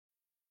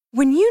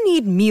When you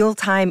need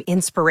mealtime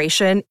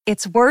inspiration,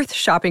 it's worth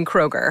shopping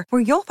Kroger,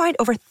 where you'll find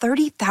over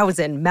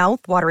 30,000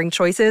 mouth-watering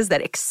choices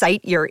that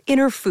excite your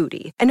inner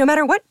foodie. And no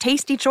matter what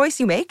tasty choice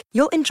you make,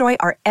 you'll enjoy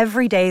our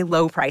everyday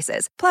low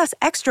prices, plus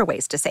extra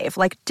ways to save,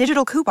 like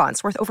digital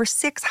coupons worth over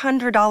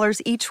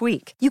 $600 each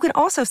week. You can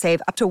also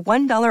save up to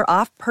 $1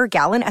 off per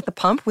gallon at the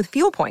pump with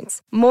fuel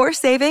points. More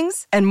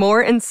savings and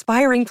more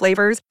inspiring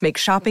flavors make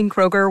shopping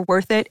Kroger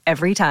worth it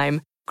every time.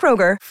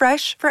 Kroger,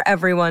 fresh for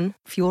everyone.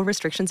 Fuel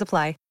restrictions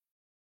apply.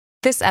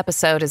 This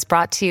episode is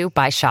brought to you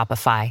by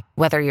Shopify.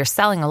 Whether you're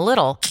selling a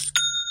little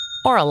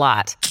or a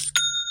lot,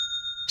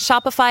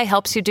 Shopify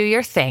helps you do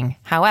your thing,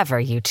 however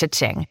you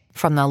cha-ching.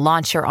 From the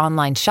launch your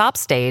online shop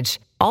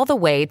stage, all the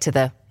way to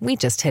the we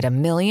just hit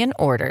 1 million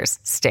orders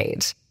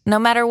stage. No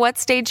matter what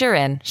stage you're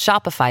in,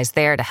 Shopify's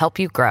there to help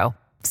you grow.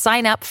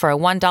 Sign up for a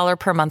 $1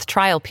 per month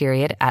trial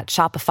period at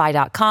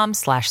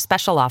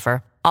shopify.com/special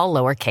offer, all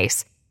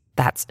lowercase.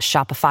 That's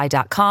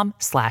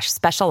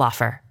shopify.com/special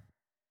offer.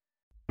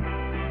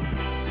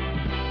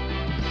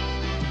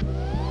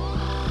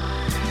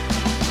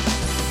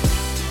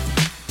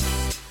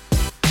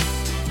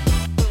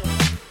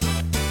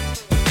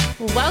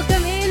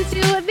 Welcome into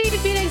the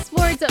Phoenix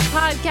Sports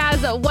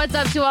Podcast. What's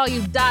up to all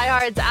you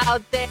diehards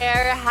out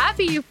there?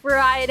 Happy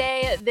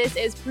Friday. This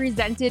is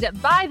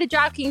presented by the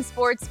DraftKings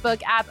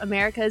Sportsbook app,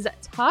 America's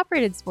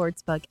top-rated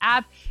sportsbook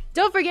app.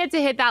 Don't forget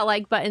to hit that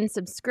like button,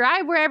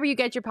 subscribe wherever you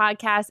get your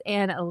podcasts,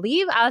 and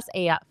leave us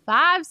a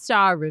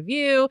 5-star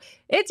review.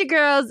 It's your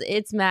girls.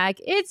 It's Mac.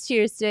 It's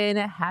Kirsten.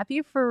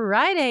 Happy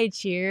Friday.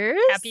 Cheers.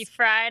 Happy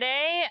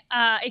Friday.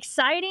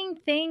 Exciting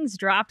things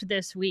dropped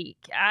this week.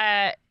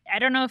 I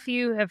don't know if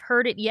you have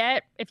heard it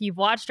yet. If you've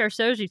watched our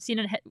shows, you've seen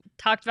it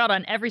talked about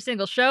on every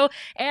single show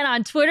and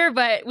on Twitter,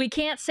 but we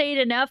can't say it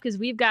enough because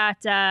we've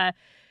got the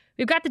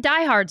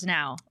diehards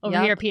now over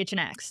here at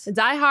PHNX. The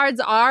diehards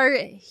are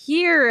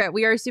here.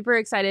 We are super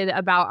excited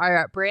about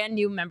our brand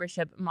new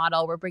membership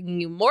model. We're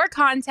bringing you more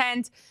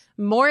content,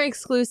 more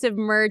exclusive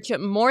merch,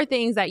 more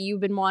things that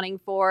you've been wanting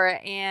for.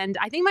 And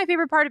I think my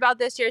favorite part about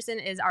this, Kirsten,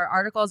 is our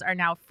articles are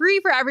now free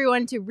for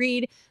everyone to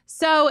read.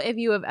 So if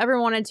you have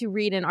ever wanted to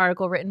read an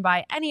article written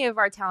by any of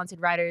our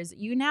talented writers,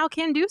 you now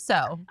can do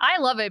so. I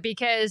love it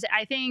because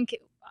I think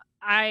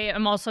I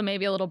am also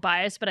maybe a little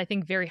biased, but I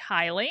think very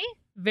highly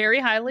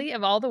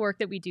of all the work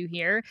that we do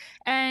here.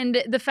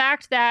 And the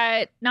fact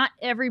that not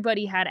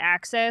everybody had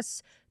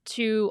access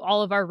to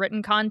all of our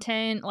written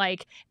content,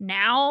 like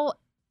now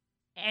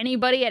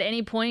anybody at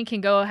any point can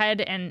go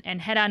ahead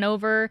and head on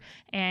over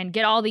and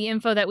get all the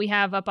info that we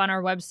have up on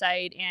our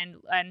website and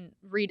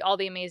read all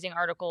the amazing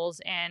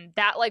articles. And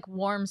that like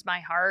warms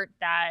my heart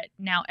that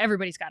now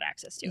everybody's got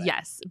access to it.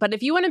 Yes. But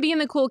if you want to be in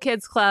the Cool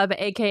Kids Club,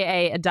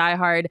 aka a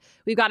diehard,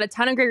 we've got a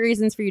ton of great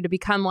reasons for you to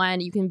become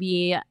one. You can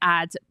be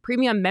at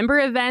premium member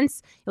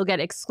events. You'll get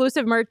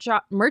exclusive merch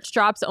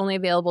drops only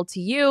available to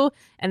you.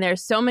 And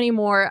there's so many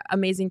more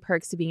amazing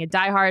perks to being a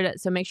diehard.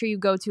 So make sure you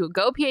go to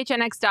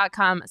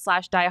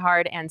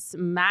gophnx.com/diehard and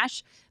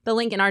smash the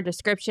link in our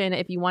description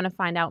if you want to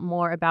find out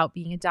more about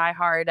being a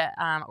diehard.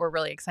 We're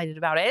really excited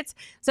about it.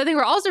 Something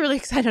we're also really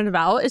excited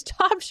about is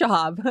Chop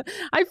Shop.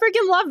 I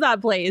freaking love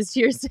that place,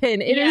 Kirsten.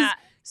 It is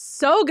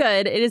so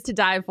good. It is to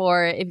die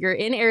for. If you're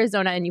in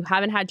Arizona and you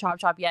haven't had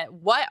Chop Shop yet,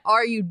 what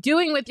are you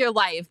doing with your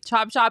life?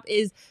 Chop Shop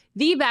is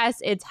the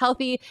best. It's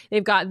healthy.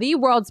 They've got the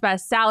world's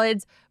best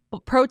salads,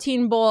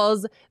 protein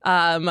bowls,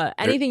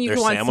 anything you can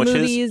want,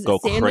 smoothies, go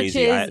sandwiches,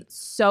 crazy.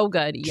 So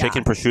good. Yeah.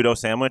 Chicken prosciutto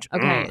sandwich.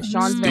 Okay,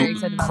 Sean's very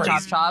excited about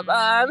Chop Shop.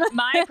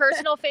 My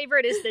personal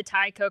favorite is the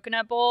Thai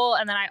coconut bowl,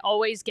 and then I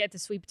always get the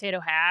sweet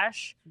potato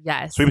hash.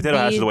 Yes. Sweet potato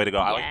hash is the way to go.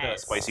 I like the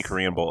spicy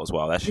Korean bowl as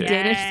well. That shit.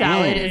 Danish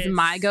salad is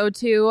my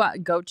go-to.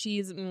 Goat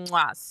cheese,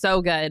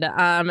 so good.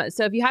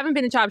 So if you haven't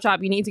been to Chop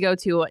Shop, you need to go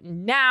to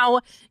now.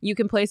 You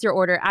can place your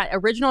order at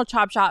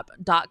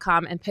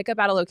originalchopshop.com and pick up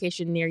at a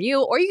location near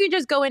you, or you can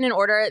just go in and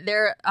order.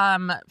 Their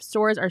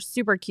stores are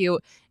super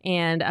cute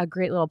and a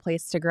great little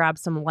place to grab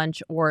some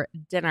lunch or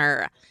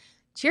dinner.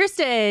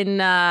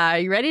 Kirsten, are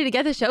you ready to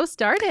get the show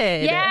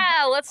started?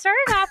 Yeah, let's start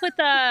it off with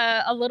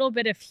a little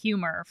bit of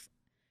humor.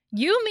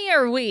 You, Me,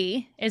 or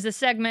We is a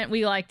segment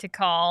we like to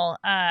call,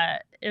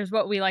 is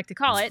what we like to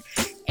call it.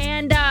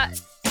 And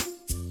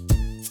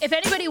if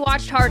anybody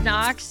watched Hard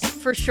Knocks,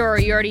 for sure,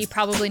 you already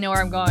probably know where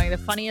I'm going. The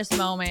funniest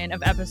moment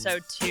of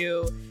episode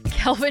 2,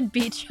 Kelvin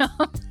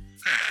Beachum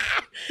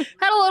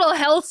had a little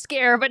health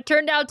scare, but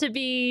turned out to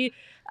be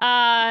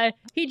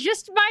he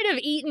just might have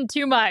eaten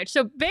too much.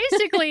 So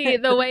basically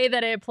the way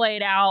that it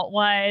played out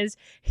was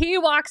he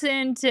walks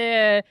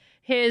into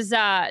his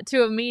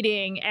to a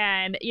meeting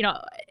and, you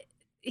know,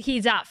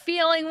 he's not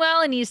feeling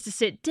well and needs to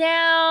sit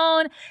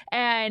down,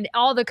 and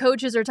all the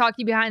coaches are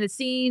talking behind the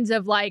scenes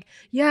of like,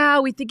 yeah,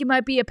 we think it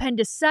might be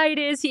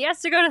appendicitis. He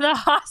has to go to the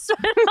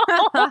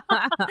hospital.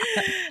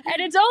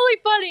 And it's only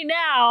funny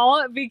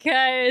now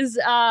because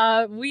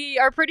we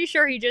are pretty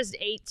sure he just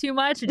ate too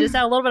much and just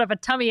had a little bit of a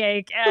tummy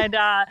ache, and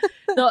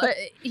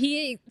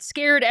he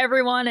scared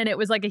everyone, and it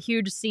was like a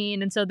huge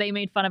scene, and so they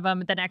made fun of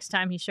him the next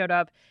time he showed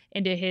up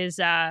into his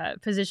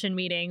physician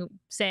meeting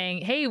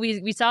saying, hey,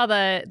 we saw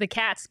the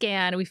CAT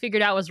scan. We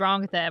figured out what's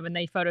wrong with him. And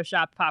they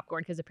photoshopped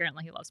popcorn because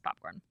apparently he loves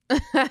popcorn.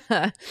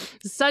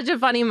 Such a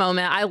funny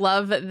moment. I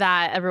love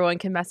that everyone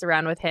can mess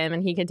around with him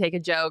and he can take a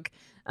joke.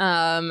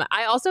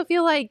 I also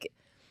feel like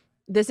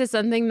this is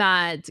something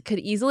that could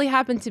easily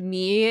happen to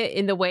me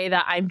in the way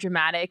that I'm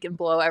dramatic and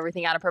blow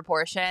everything out of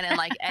proportion, and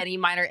like any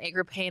minor ache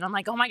or pain, I'm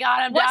like, oh my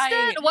God, I'm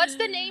dying. What's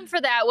the name for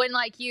that when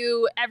like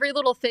every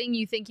little thing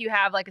you think you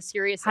have like a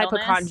serious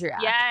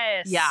hypochondriac?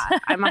 Illness? Yes. Yeah,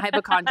 I'm a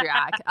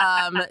hypochondriac.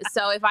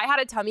 So if I had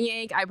a tummy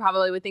ache, I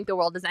probably would think the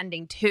world is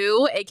ending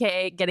too,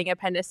 aka getting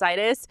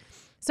appendicitis.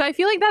 So I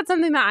feel like that's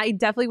something that I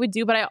definitely would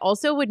do, but I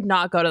also would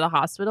not go to the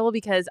hospital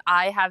because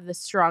I have the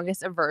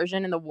strongest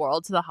aversion in the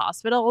world to the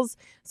hospitals.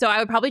 So I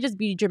would probably just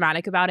be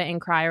dramatic about it and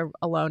cry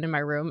alone in my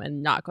room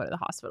and not go to the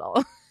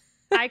hospital.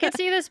 I could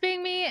see this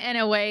being me in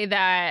a way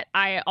that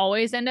I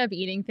always end up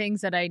eating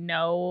things that I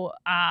know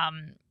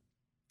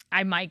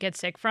I might get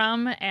sick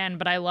from,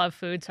 but I love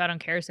food, so I don't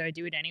care, so I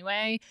do it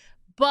anyway.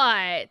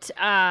 But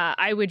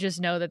I would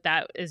just know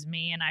that is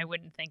me and I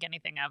wouldn't think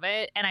anything of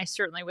it. And I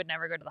certainly would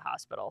never go to the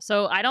hospital.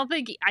 So I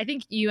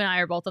think you and I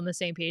are both on the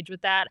same page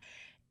with that.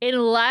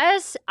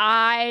 Unless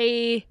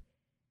I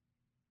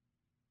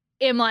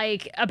am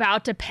like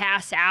about to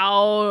pass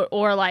out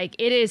or like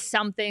it is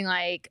something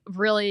like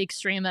really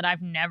extreme that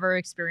I've never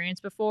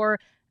experienced before,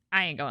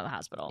 I ain't going to the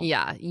hospital.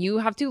 Yeah, you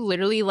have to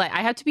literally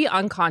I have to be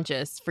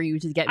unconscious for you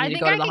to get me to go to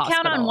the hospital. I think I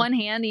can count on one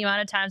hand the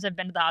amount of times I've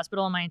been to the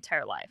hospital in my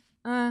entire life.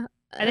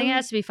 I think it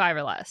has to be 5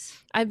 or less.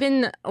 I've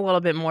been a little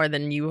bit more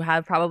than you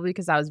have probably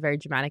because I was very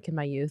dramatic in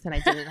my youth and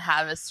I didn't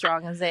have as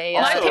strong as a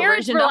my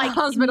parents were like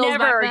hospitals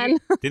never. Back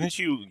then. Didn't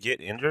you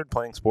get injured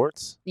playing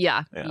sports?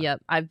 Yeah.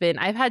 Yep. I've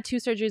had 2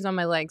 surgeries on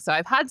my legs, so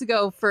I've had to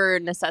go for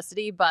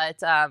necessity,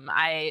 but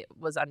I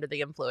was under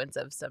the influence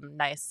of some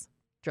nice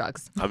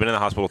drugs. I've been in the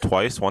hospital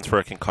twice, once for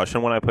a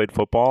concussion when I played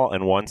football,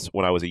 and once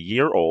when I was a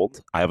year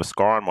old. I have a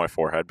scar on my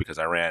forehead because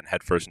I ran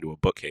headfirst into a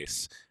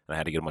bookcase, and I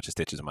had to get a bunch of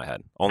stitches in my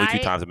head. Only 2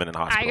 times I've been in the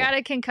hospital. I got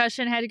a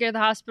concussion, had to go to the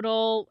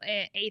hospital,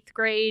 8th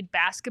grade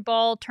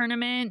basketball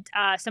tournament.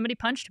 Somebody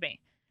punched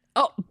me.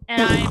 Oh.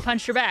 And I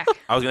punched her back.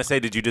 I was going to say,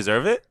 did you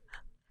deserve it?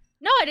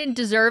 No, I didn't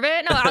deserve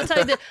it. No, I'll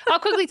tell you. I'll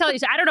quickly tell you.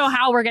 So I don't know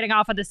how we're getting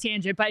off on this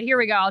tangent, but here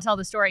we go. I'll tell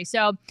the story.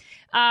 So,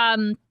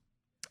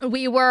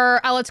 we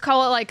were, let's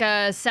call it like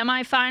a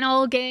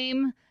semifinal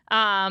game.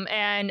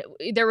 And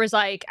there was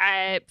like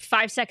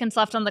 5 seconds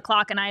left on the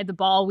clock and I had the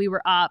ball. We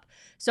were up.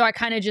 So I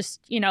kind of just,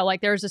 like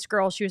there was this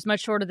girl, she was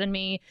much shorter than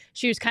me.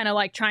 She was kind of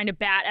like trying to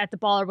bat at the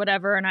ball or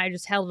whatever. And I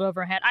just held it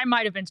over her head. I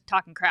might've been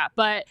talking crap,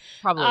 but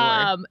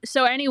probably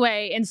so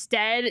anyway,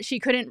 instead she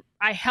couldn't,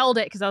 I held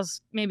it because I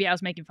was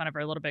making fun of her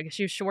a little bit because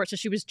she was short. So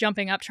she was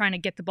jumping up trying to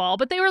get the ball,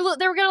 but they were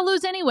going to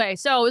lose anyway.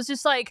 So it was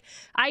just like,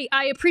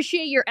 I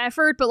appreciate your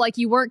effort, but like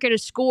you weren't going to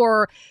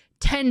score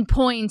 10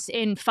 points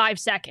in 5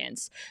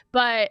 seconds.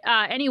 But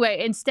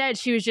anyway, instead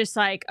she was just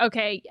like,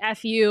 okay,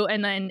 F you.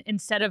 And then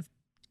instead of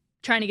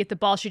trying to get the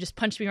ball, she just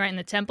punched me right in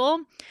the temple.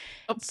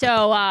 Oh.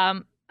 So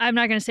I'm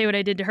not going to say what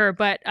I did to her,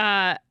 but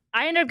I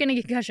ended up getting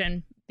a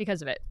concussion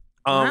because of it.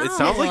 Wow. It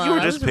sounds like you were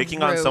just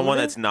picking on someone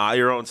that's not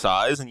your own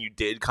size, and you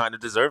did kind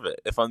of deserve it,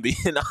 if I'm being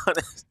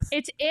honest.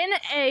 It's in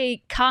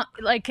a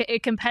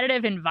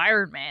competitive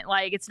environment.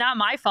 Like, it's not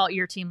my fault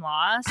your team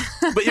lost.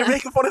 But you're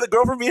making fun of the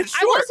girl for being short.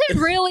 I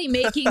wasn't really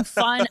making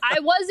fun. I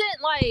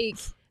wasn't, like,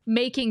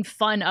 making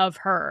fun of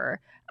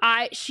her.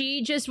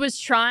 She just was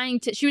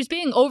she was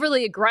being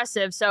overly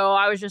aggressive, so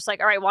I was just like,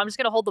 all right, well, I'm just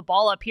going to hold the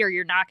ball up here.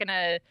 You're not going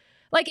to...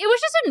 Like, it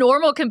was just a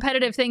normal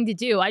competitive thing to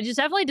do. I just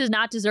definitely does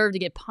not deserve to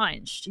get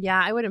punched.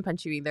 Yeah, I wouldn't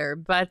punch you either.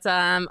 But,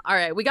 all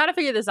right, we got to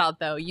figure this out,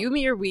 though. You,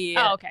 me, or we?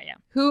 Oh, okay,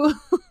 yeah.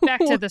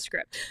 Back to the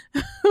script.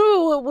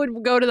 Who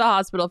would go to the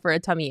hospital for a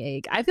tummy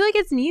ache? I feel like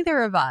it's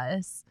neither of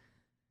us.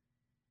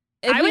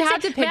 If we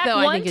had to pick, though,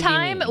 I think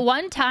it'd be me.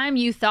 One time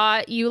you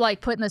thought you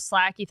like put in the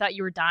Slack, you thought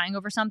you were dying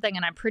over something,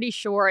 and I'm pretty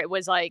sure it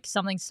was like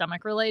something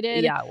stomach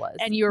related. Yeah, it was.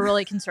 And you were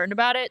really concerned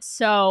about it.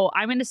 So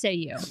I'm going to say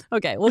you.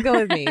 Okay, we'll go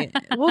with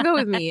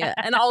me.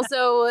 And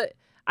also,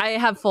 I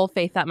have full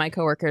faith that my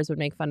coworkers would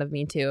make fun of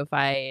me too if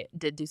I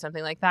did do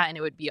something like that, and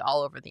it would be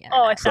all over the internet.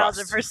 Oh,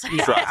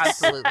 1,000%.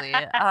 Absolutely.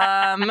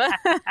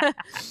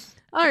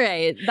 All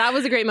right. That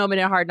was a great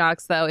moment in Hard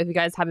Knocks, though. If you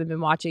guys haven't been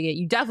watching it,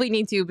 you definitely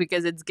need to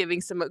because it's giving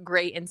some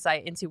great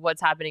insight into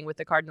what's happening with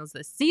the Cardinals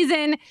this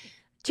season.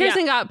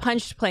 Tiersten got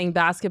punched playing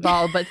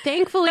basketball, but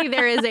thankfully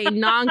there is a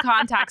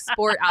non-contact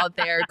sport out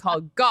there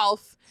called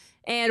golf.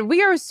 And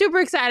we are super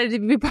excited to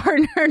be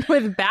partnered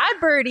with Bad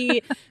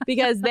Birdie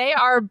because they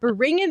are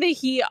bringing the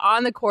heat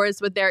on the course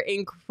with their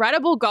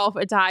incredible golf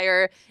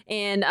attire,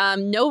 and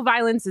no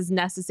violence is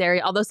necessary.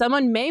 Although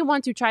someone may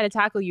want to try to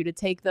tackle you to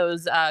take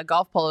those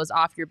golf polos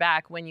off your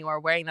back when you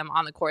are wearing them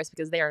on the course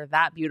because they are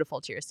that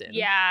beautiful, Tiersten.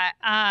 Yeah.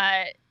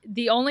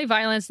 The only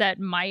violence that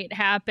might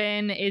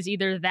happen is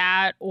either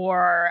that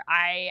or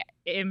I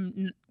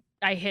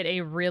hit a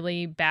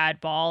really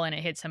bad ball and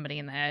it hit somebody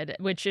in the head,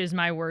 which is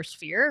my worst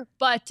fear.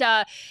 But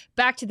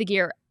back to the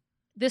gear.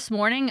 this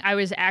morning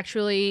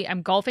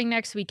I'm golfing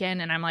next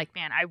weekend, and I'm like,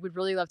 man, I would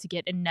really love to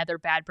get another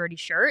Bad Birdie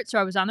shirt. So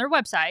I was on their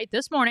website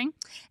this morning,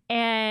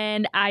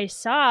 and I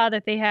saw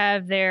that they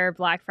have their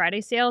Black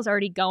Friday sales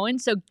already going.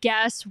 So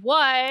guess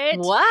what?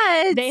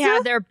 What? They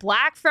have their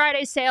Black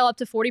Friday sale up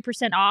to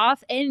 40%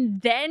 off.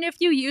 And then if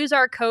you use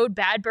our code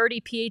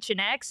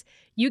BadBirdiePHNX,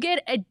 you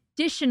get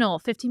additional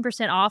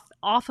 15%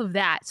 off of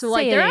that. So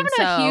like they're having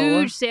a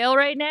huge sale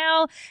right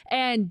now,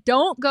 and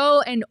don't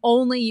go and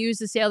only use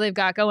the sale they've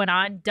got going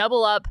on.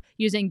 Double up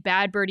using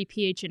Bad Birdie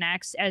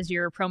PHNX as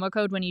your promo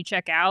code when you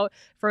check out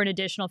for an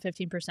additional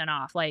 15%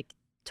 off. Like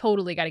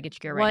totally got to get your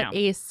gear right now. What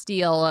a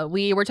steal.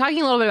 We were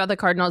talking a little bit about the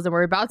Cardinals, and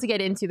we're about to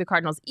get into the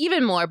Cardinals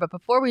even more, but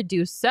before we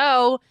do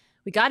so,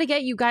 we got to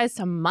get you guys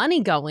some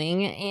money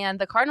going. And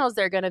the Cardinals,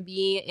 they're going to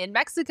be in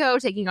Mexico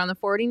taking on the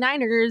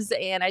 49ers.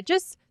 And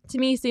to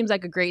me, seems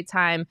like a great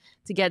time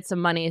to get some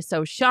money.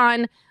 So,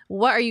 Sean,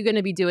 what are you going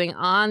to be doing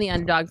on the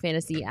Underdog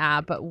Fantasy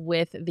app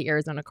with the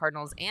Arizona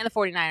Cardinals and the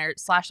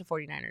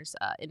 49ers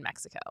in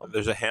Mexico?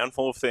 There's a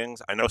handful of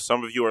things. I know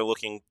some of you are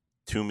looking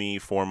to me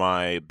for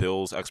my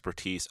Bills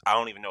expertise. I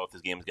don't even know if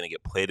this game is going to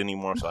get played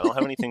anymore, so I don't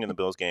have anything in the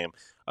Bills game.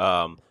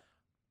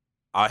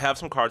 I have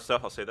some card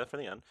stuff. I'll say that for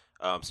the end.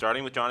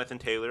 Starting with Jonathan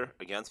Taylor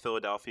against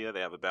Philadelphia. They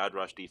have a bad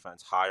rush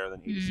defense, higher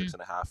than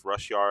 86.5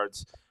 rush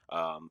yards.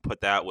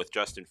 Put that with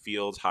Justin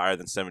Fields, higher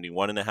than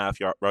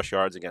 71.5 rush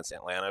yards against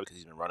Atlanta because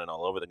he's been running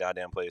all over the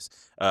goddamn place.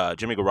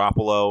 Jimmy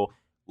Garoppolo,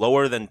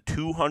 lower than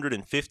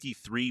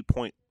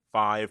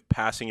 253.5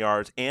 passing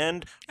yards.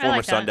 And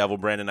former Sun Devil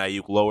Brandon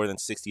Ayuk, lower than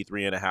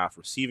 63.5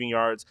 receiving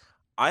yards.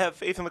 I have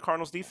faith in the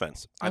Cardinals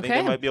defense. I think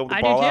they might be able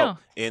to ball out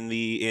in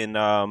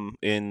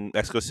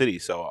Mexico City.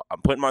 So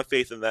I'm putting my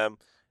faith in them,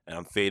 and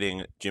I'm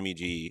fading Jimmy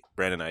G,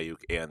 Brandon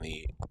Ayuk, and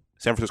the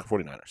San Francisco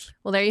 49ers.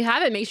 Well, there you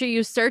have it. Make sure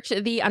you search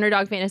the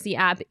Underdog Fantasy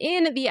app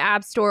in the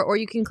App Store, or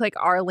you can click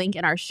our link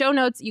in our show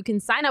notes. You can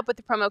sign up with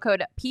the promo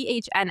code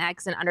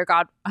PHNX, and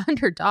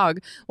Underdog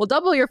will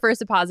double your first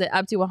deposit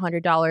up to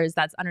 $100.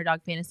 That's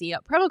Underdog Fantasy,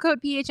 promo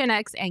code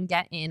PHNX, and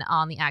get in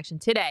on the action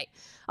today.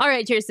 All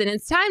right, Kirsten,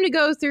 it's time to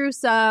go through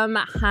some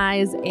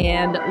highs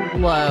and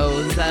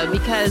lows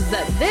because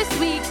this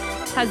week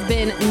has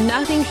been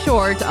nothing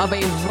short of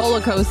a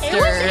roller coaster.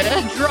 It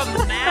was a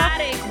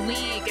dramatic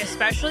week,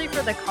 especially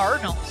for the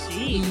Cardinals.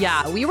 Jeez.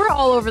 Yeah, we were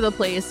all over the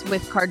place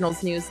with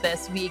Cardinals news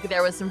this week.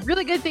 There was some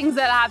really good things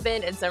that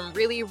happened and some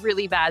really,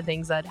 really bad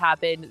things that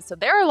happened. So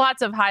there are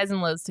lots of highs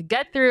and lows to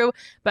get through,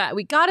 but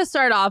we got to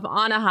start off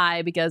on a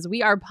high because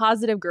we are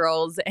positive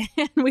girls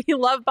and we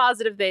love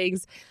positive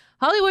things.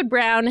 Hollywood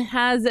Brown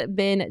has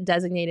been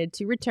designated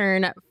to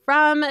return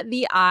from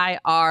the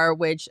IR,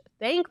 which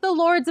thank the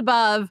Lords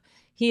above,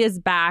 he is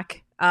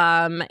back.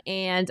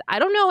 And I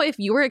don't know if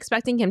you were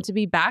expecting him to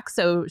be back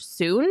so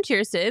soon,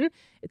 Kirsten.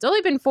 It's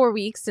only been 4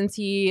 weeks since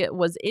he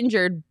was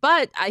injured,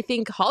 but I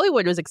think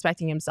Hollywood was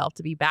expecting himself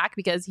to be back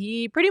because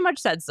he pretty much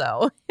said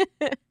so.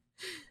 Yeah,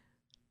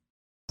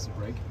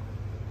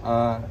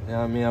 I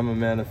mean, I'm a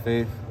man of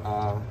faith.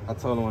 I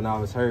told him when I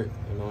was hurt,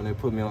 when they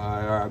put me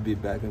on IR, I'd be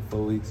back in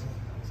 4 weeks.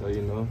 So,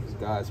 it's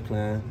God's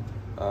plan.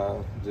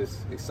 Just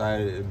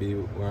excited to be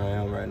where I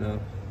am right now.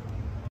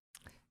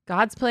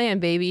 God's plan,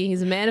 baby.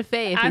 He's a man of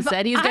faith. He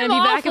said he's going to be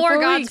back in 4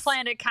 weeks. God's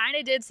plan. It kind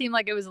of did seem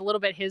like it was a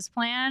little bit his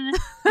plan,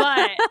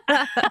 but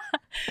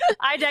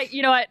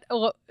you know what?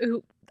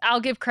 I'll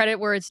give credit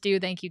where it's due.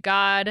 Thank you,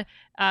 God.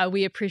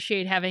 We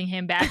appreciate having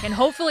him back, and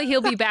hopefully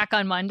he'll be back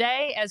on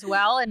Monday as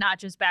well, and not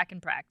just back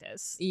in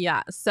practice.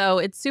 Yeah. So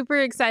it's super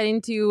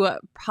exciting to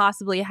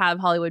possibly have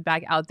Hollywood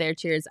back out there.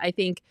 Cheers. I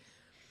think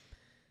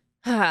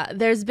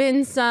there's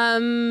been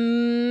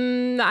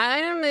some,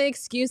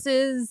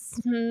 excuses,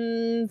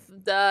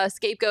 the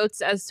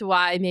scapegoats as to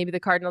why maybe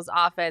the Cardinals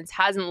offense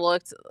hasn't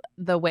looked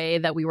the way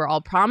that we were all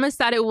promised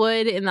that it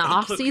would in the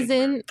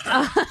offseason.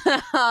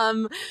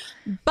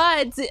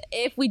 But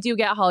if we do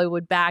get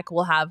Hollywood back,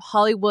 we'll have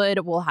Hollywood,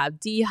 we'll have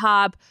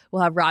D-Hop,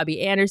 we'll have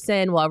Robbie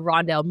Anderson, we'll have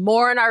Rondale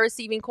Moore in our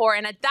receiving core.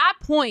 And at that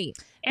point,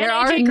 and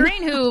AJ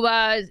Green,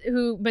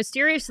 who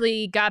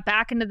mysteriously got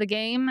back into the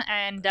game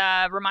and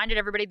reminded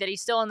everybody that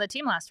he's still on the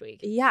team last week.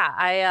 Yeah,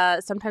 I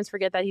sometimes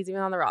forget that he's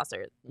even on the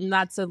roster.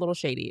 That's a little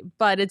shady,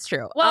 but it's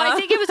true. Well, I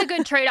think it was a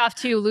good trade-off,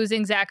 too.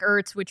 Losing Zach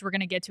Ertz, which we're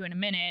going to get to in a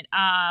minute,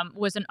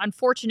 was an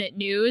unfortunate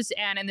news.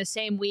 And in the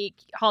same week,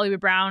 Hollywood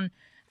Brown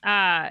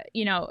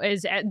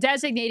is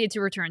designated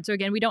to return. So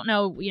again, we don't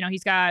know,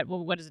 he's got,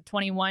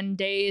 21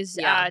 days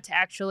to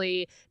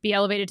actually be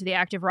elevated to the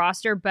active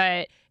roster,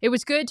 but it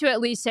was good to at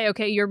least say,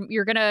 okay,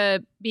 you're going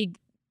to be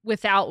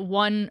without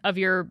one of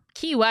your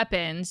key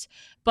weapons,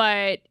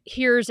 but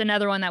here's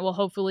another one that will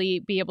hopefully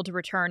be able to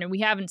return. And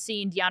we haven't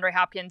seen DeAndre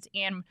Hopkins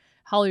and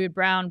Hollywood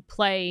Brown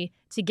play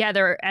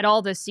together at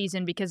all this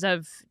season because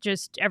of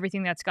just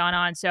everything that's gone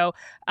on. So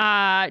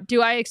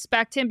do I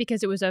expect him,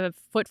 because it was a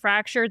foot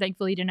fracture,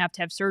 thankfully he didn't have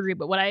to have surgery,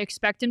 but would I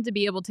expect him to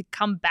be able to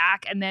come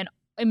back and then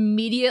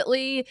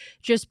immediately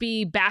just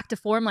be back to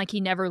form like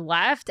he never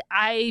left?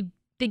 I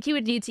think he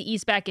would need to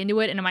ease back into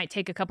it, and it might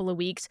take a couple of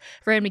weeks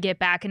for him to get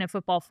back into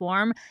football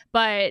form.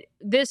 But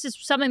this is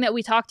something that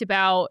we talked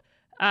about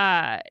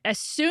as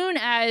soon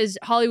as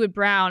Hollywood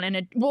Brown, and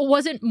it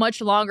wasn't much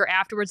longer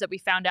afterwards that we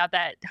found out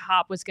that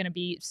Hop was going to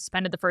be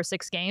suspended the first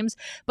 6 games,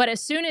 but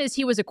as soon as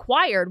he was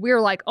acquired, we were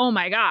like, oh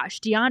my gosh,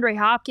 DeAndre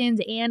Hopkins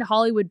and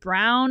Hollywood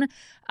Brown,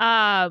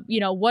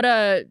 what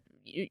a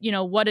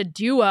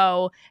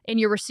duo in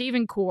your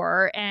receiving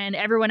core, and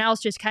everyone else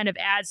just kind of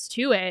adds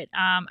to it.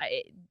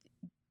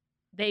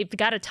 They've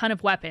got a ton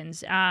of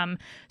weapons.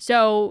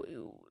 So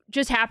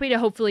just happy to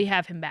hopefully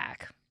have him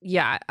back.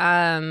 Yeah.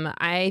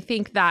 I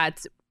think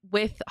that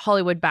with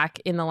Hollywood back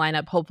in the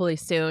lineup, hopefully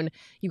soon,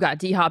 you got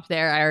D-Hop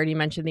there. I already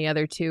mentioned the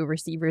other 2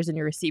 receivers in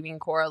your receiving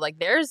core. Like,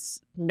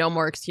 there's no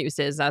more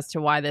excuses as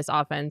to why this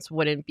offense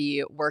wouldn't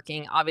be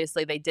working.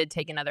 Obviously, they did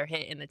take another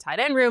hit in the tight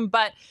end room,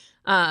 but,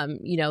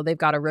 they've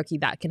got a rookie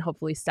that can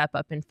hopefully step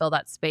up and fill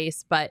that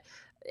space. But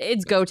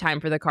it's go time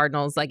for the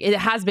Cardinals. Like, it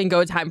has been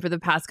go time for the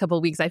past couple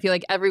of weeks. I feel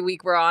like every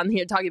week we're on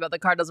here talking about the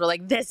Cardinals, we're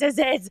like, this is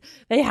it.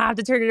 They have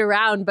to turn it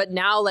around. But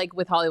now, like,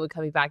 with Hollywood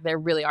coming back, there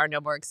really are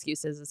no more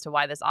excuses as to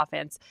why this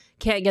offense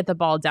can't get the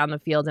ball down the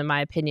field, in my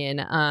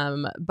opinion.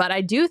 But I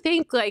do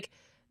think, like,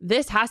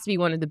 this has to be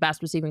one of the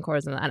best receiving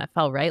cores in the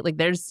NFL, right?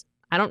 Like,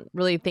 I don't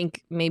really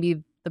think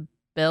maybe the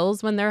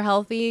Bills, when they're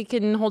healthy,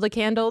 can hold a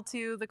candle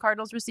to the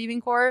Cardinals receiving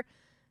core.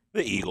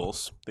 The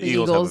Eagles. The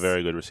Eagles have a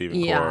very good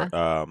receiving core.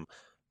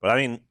 But I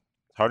mean,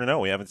 it's hard to know.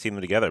 We haven't seen them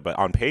together. But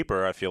on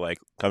paper, I feel like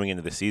coming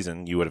into the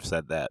season, you would have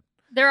said that.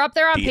 They're up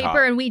there on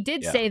paper, and we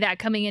did say that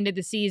coming into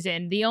the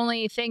season. The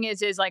only thing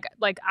is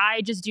like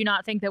I just do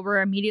not think that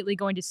we're immediately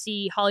going to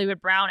see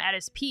Hollywood Brown at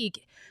his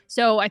peak.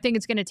 So I think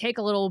it's going to take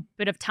a little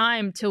bit of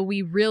time till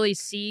we really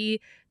see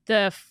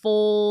the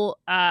full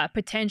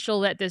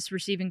potential that this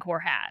receiving core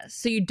has.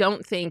 So you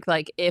don't think,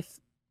 like, if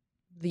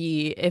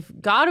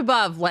God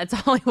above lets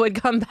Hollywood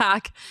come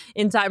back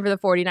in time for the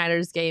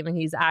 49ers game and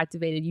he's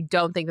activated, you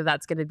don't think that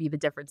that's going to be the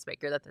difference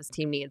maker that this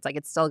team needs? Like,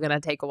 it's still going to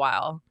take a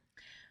while.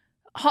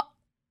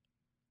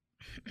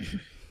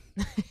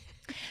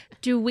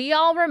 Do we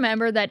all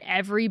remember that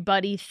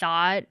everybody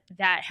thought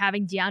that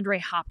having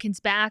DeAndre Hopkins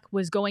back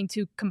was going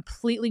to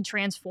completely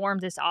transform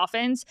this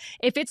offense?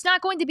 If it's not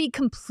going to be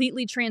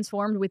completely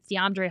transformed with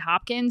DeAndre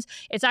Hopkins,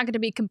 it's not going to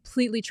be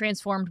completely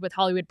transformed with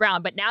Hollywood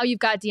Brown. But now you've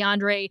got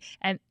DeAndre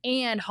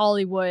and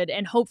Hollywood,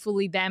 and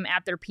hopefully them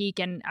at their peak.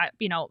 And,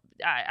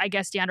 I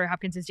guess DeAndre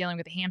Hopkins is dealing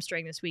with a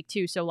hamstring this week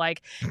too. So,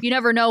 like, you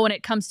never know when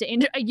it comes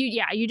to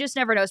you just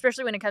never know,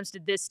 especially when it comes to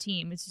this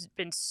team. It's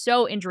been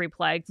so injury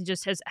plagued. It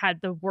just has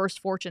had the worst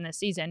fortune this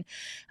season.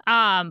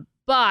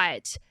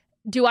 But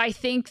do I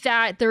think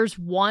that there's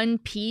one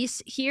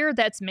piece here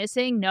that's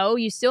missing? No,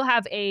 you still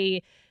have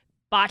a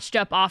botched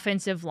up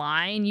offensive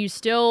line. You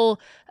still,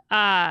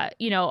 are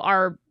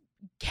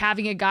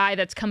having a guy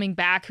that's coming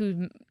back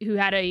who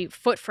had a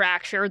foot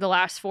fracture the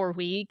last 4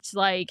 weeks.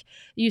 Like,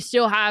 you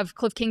still have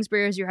Cliff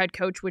Kingsbury as your head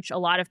coach, which a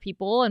lot of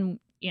people, and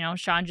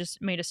Sean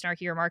just made a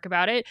snarky remark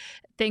about it,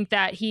 think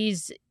that he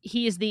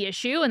is the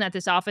issue and that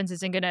this offense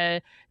isn't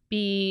going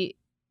to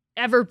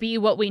ever be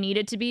what we need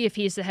it to be if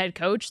he's the head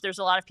coach. There's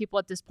a lot of people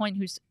at this point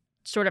who's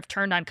sort of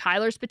turned on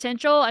Kyler's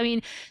potential. I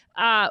mean,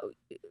 I'm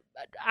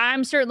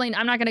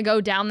not going to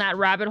go down that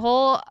rabbit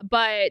hole,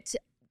 but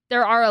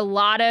there are a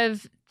lot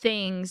of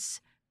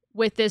things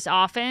with this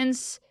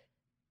offense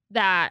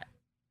that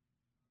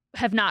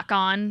have not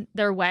gone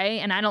their way,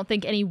 and I don't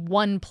think any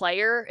one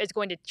player is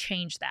going to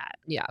change that.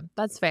 Yeah,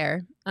 that's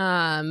fair.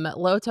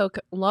 Low Tone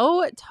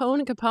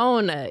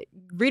Capone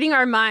reading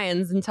our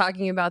minds and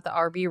talking about the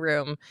RB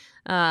room.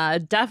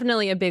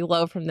 Definitely a big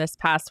low from this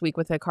past week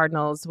with the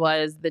Cardinals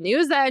was the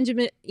news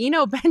that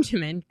Eno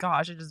Benjamin,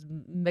 gosh, I just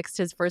mixed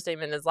his first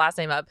name and his last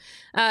name up.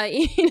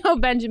 Eno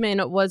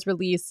Benjamin was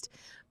released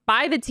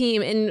by the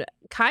team in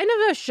kind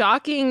of a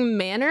shocking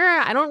manner.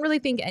 I don't really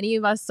think any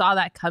of us saw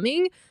that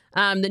coming.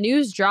 The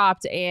news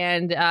dropped,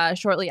 and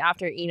shortly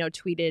after, Eno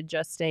tweeted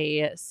just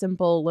a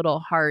simple little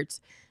heart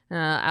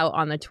out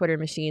on the Twitter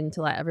machine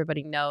to let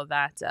everybody know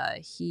that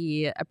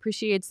he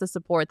appreciates the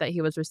support that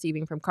he was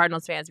receiving from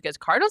Cardinals fans, because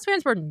Cardinals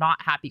fans were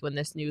not happy when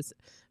this news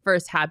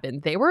first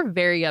happened. They were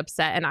very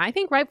upset, and I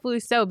think rightfully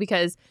so,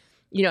 because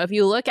if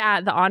you look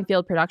at the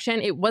on-field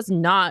production, it was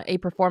not a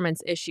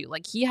performance issue.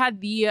 Like, he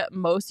had the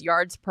most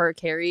yards per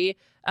carry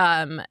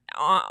on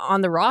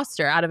the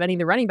roster out of any of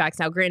the running backs.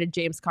 Now, granted,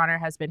 James Conner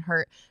has been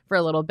hurt for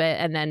a little bit,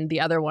 and then the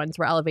other ones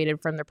were elevated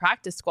from the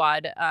practice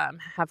squad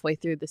partway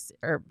through the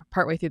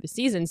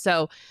season.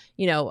 So,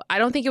 I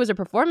don't think it was a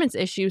performance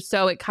issue.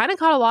 So it kind of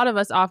caught a lot of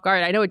us off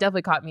guard. I know it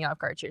definitely caught me off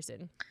guard,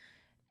 Kirsten.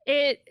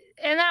 And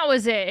that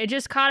was it. It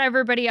just caught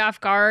everybody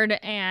off guard,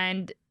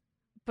 and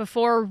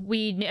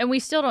we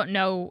still don't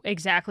know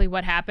exactly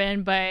what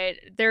happened, but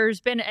there's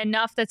been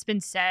enough that's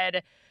been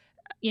said,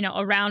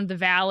 around the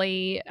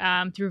Valley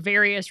through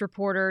various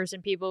reporters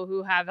and people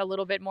who have a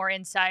little bit more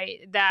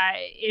insight, that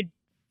it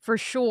for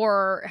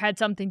sure had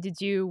something to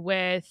do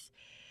with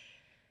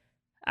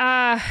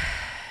some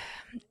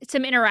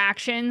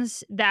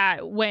interactions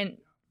that went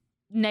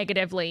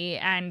negatively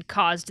and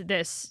caused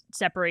this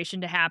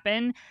separation to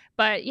happen.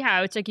 But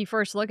yeah, it's like you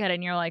first look at it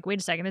and you're like, wait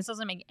a second, this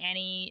doesn't make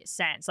any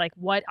sense. Like,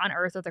 what on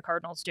earth are the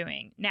Cardinals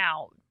doing?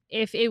 Now,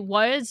 if it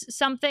was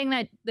something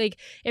that, like,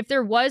 if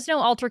there was no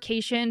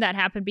altercation that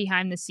happened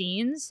behind the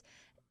scenes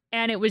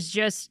and it was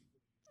just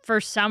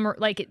for some,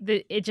 like,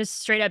 it just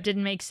straight up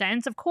didn't make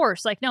sense, of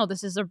course, like, no,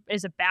 this is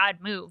a bad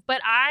move.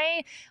 But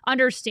I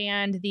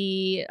understand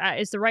the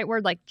is the right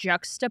word, like,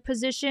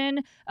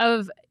 juxtaposition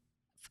of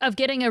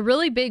getting a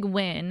really big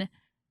win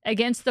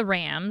against the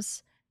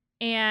Rams.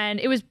 And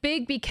it was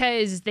big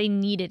because they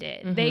needed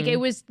it.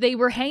 They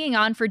were hanging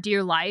on for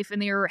dear life, and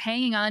they were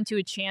hanging on to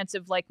a chance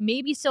of, like,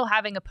 maybe still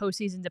having a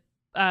postseason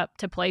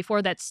to play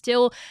for that's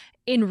still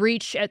in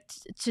reach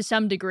to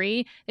some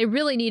degree. They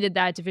really needed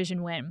that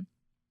division win.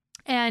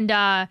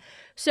 And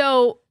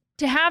so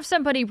to have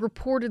somebody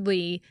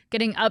reportedly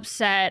getting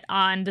upset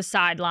on the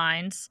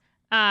sidelines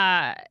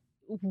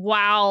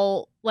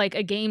while, like,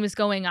 a game is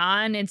going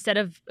on, instead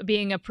of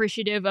being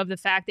appreciative of the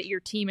fact that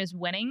your team is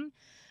winning,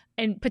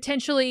 and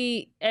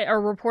potentially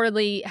or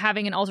reportedly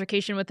having an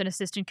altercation with an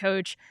assistant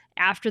coach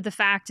after the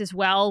fact as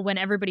well, when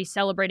everybody's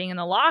celebrating in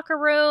the locker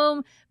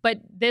room, but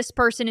this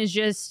person is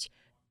just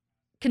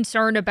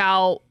concerned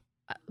about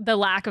the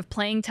lack of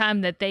playing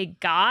time that they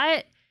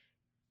got.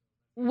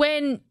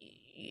 When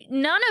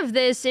none of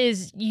this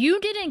is, you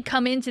didn't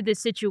come into this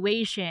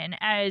situation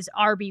as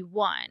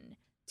RB1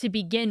 to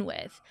begin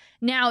with.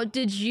 Now,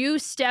 did you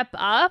step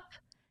up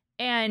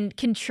and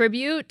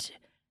contribute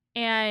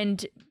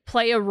and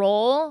play a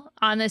role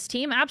on this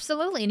team?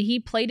 Absolutely. And he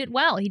played it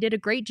well. He did a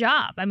great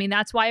job. I mean,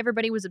 that's why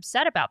everybody was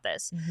upset about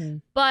this.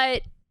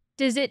 But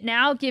does it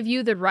now give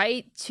you the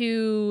right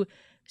to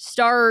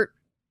start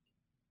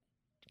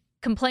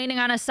complaining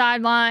on a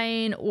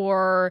sideline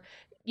or,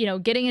 you know,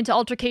 getting into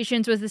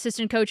altercations with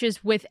assistant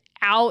coaches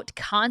without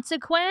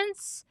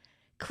consequence?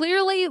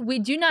 Clearly, we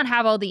do not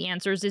have all the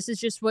answers. This is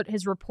just what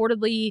has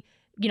reportedly,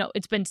 you know,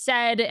 it's been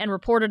said and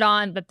reported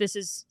on, that this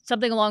is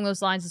something along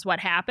those lines is what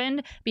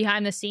happened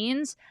behind the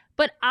scenes.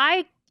 But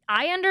I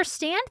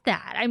understand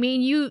that. I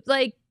mean, you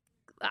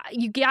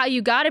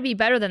got to be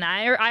better than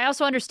that. I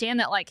also understand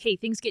that, like, hey,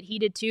 things get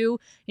heated too.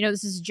 You know,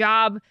 this is a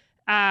job.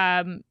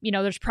 You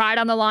know, there's pride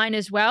on the line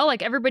as well.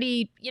 Like,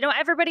 everybody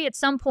at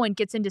some point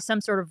gets into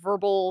some sort of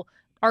verbal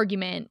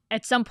argument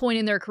at some point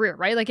in their career,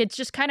 right? Like, it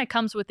just kind of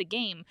comes with the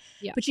game.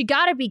 Yeah. But you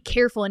got to be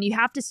careful, and you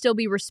have to still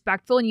be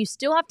respectful, and you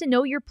still have to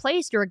know your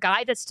place. You're a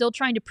guy that's still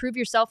trying to prove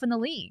yourself in the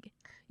league.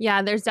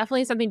 Yeah, there's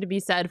definitely something to be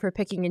said for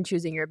picking and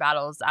choosing your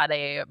battles at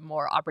a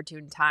more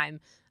opportune time.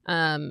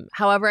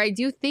 However, I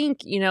do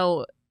think,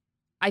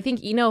 I think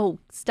Eno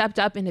stepped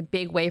up in a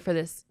big way for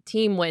this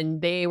team when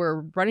they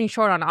were running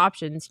short on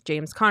options.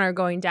 James Conner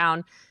going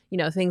down,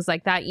 things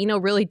like that. Eno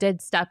really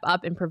did step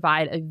up and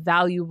provide a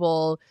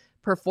valuable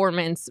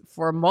performance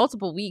for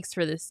multiple weeks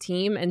for this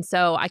team. And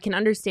so I can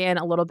understand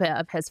a little bit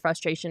of his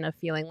frustration of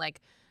feeling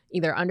like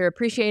either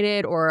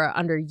underappreciated or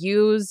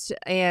underused.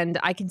 And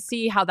I can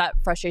see how that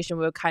frustration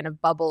would kind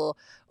of bubble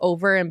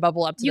over and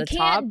bubble up to the top. You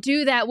can't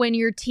do that when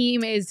your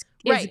team is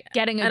right.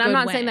 Getting a and good I'm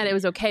not win. saying that it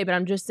was okay, but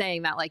I'm just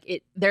saying that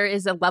there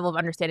is a level of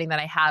understanding that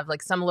I have,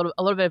 like a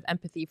little bit of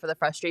empathy for the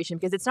frustration,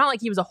 because it's not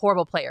like he was a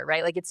horrible player,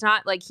 right? Like, it's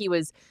not like he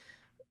was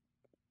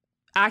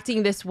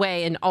acting this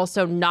way and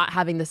also not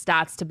having the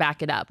stats to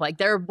back it up. Like,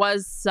 there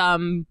was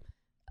some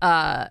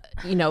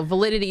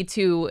validity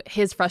to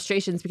his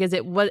frustrations, because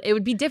it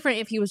would be different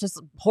if he was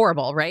just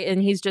horrible, right?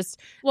 And he's just...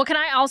 Well, can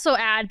I also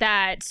add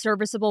that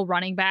serviceable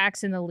running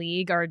backs in the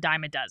league are a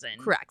dime a dozen?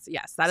 Correct.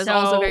 Yes, that is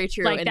also very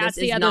true. Like, and that's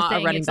this the is other not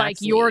thing. A running it's like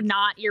backs you're league.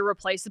 not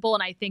irreplaceable,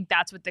 and I think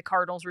that's what the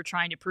Cardinals were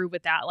trying to prove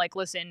with that. Like,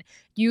 listen,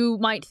 you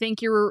might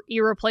think you're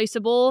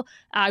irreplaceable.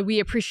 We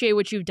appreciate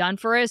what you've done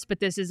for us,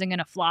 but this isn't going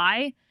to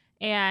fly.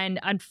 And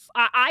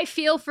I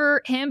feel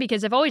for him,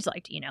 because I've always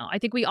liked Eno. I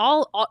think we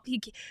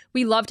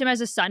loved him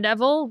as a Sun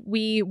Devil.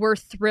 We were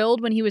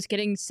thrilled when he was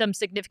getting some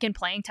significant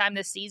playing time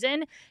this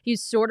season. He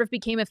sort of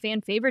became a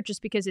fan favorite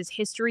just because his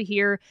history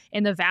here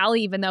in the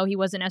Valley, even though he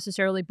wasn't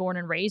necessarily born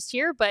and raised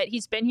here, but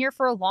he's been here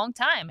for a long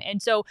time.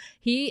 And so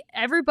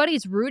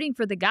everybody's rooting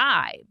for the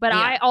guy, but yeah.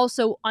 I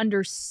also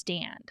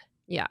understand.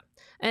 Yeah.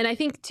 And I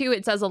think, too,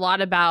 it says a lot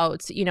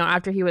about,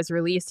 after he was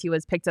released, he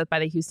was picked up by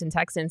the Houston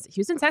Texans.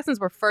 Houston Texans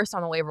were first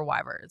on the waiver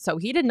wire. So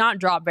he did not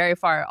drop very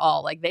far at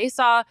all. Like, they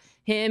saw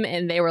him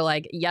and they were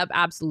like, yep,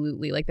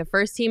 absolutely. Like, the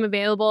first team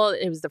available,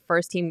 it was the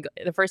first team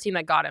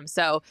that got him.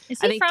 So is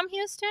he from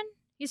Houston?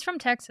 He's from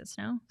Texas,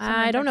 no?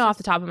 I don't know off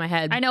the top of my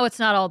head. I know it's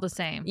not all the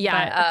same.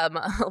 Yeah,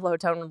 Low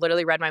Tone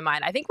literally read my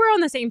mind. I think we're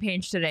on the same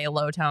page today,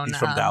 Low Tone. He's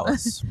from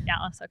Dallas.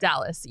 Dallas, okay.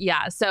 Dallas,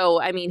 yeah.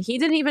 So, I mean, he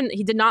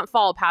did not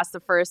fall past the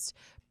first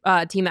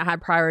team that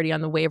had priority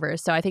on the waivers.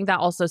 So I think that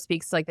also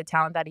speaks to, like, the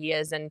talent that he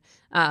is. And,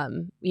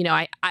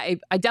 I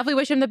definitely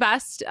wish him the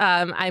best.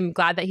 I'm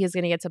glad that he's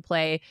going to get to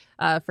play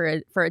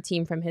for a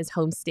team from his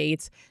home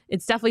state.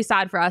 It's definitely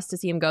sad for us to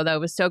see him go, though. It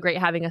was so great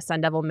having a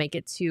Sun Devil make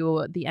it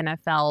to the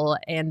NFL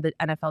and the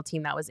NFL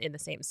team that was in the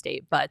same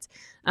state. But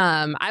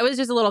I was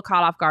just a little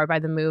caught off guard by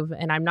the move,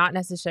 and I'm not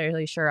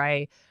necessarily sure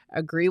I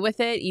agree with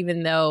it,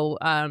 even though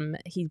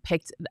he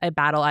picked a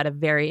battle at a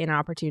very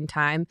inopportune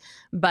time.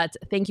 But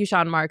thank you,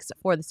 Sean Marks,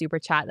 for the super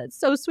chat. That's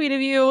so sweet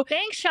of you.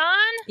 Thanks, Sean.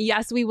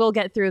 Yes, we will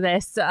get through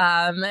this.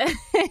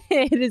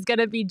 It is going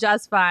to be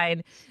just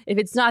fine. If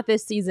it's not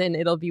this season,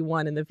 it'll be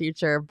one in the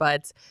future.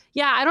 But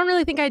yeah, I don't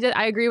really think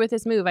I agree with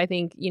this move. I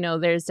think,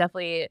 there's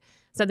definitely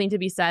something to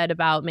be said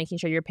about making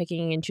sure you're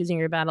picking and choosing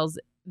your battles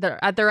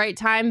at the right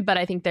time. But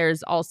I think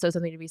there's also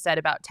something to be said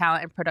about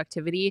talent and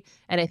productivity.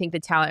 And I think the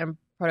talent and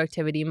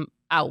productivity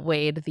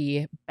outweighed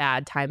the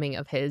bad timing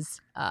of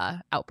his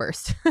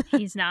outburst.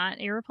 He's not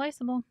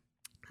irreplaceable.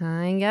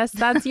 I guess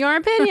that's your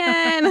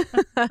opinion.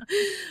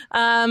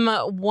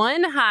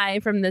 One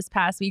high from this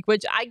past week,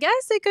 which I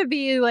guess it could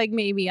be like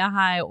maybe a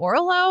high or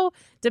a low,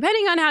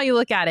 depending on how you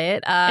look at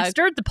it. It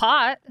stirred the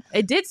pot.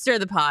 It did stir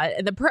the pot.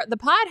 The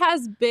pot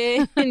has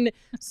been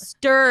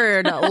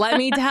stirred. Let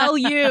me tell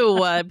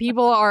you,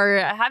 people are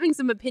having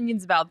some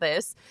opinions about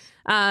this.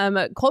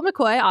 Colt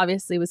McCoy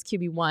obviously was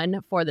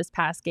QB1 for this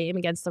past game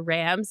against the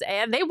Rams,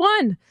 and they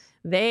won.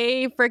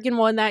 They freaking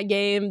won that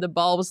game. The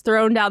ball was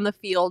thrown down the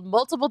field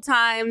multiple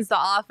times. The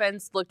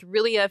offense looked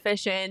really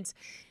efficient.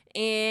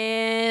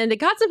 And it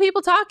got some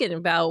people talking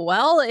about,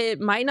 well,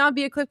 it might not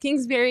be a Cliff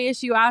Kingsbury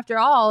issue after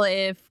all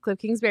if Cliff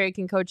Kingsbury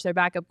can coach their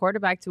backup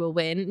quarterback to a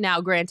win.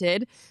 Now,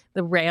 granted,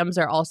 the Rams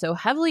are also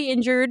heavily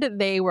injured.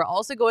 They were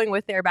also going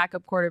with their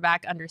backup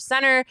quarterback under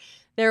center.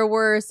 There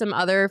were some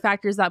other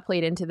factors that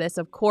played into this.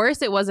 Of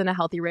course, it wasn't a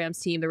healthy Rams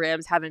team. The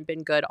Rams haven't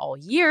been good all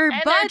year.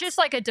 And but they're just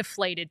like a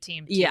deflated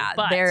team, too. Yeah,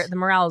 the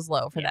morale is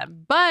low for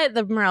them. But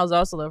the morale is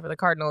also low for the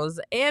Cardinals.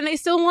 And they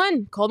still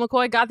won. Colt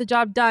McCoy got the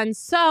job done.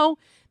 So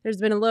there's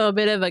been a little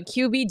bit of a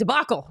QB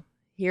debacle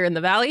here in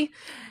the Valley.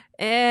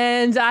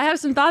 And I have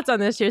some thoughts on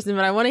this, Kirsten,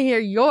 but I want to hear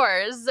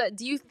yours.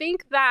 Do you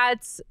think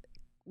that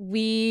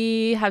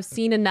we have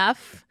seen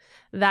enough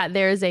that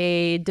there's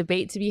a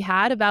debate to be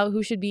had about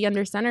who should be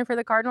under center for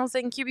the Cardinals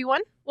in QB1?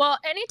 Well,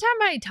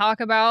 anytime I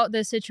talk about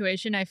this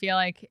situation, I feel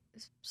like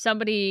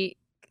somebody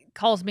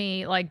calls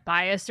me like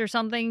biased or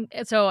something.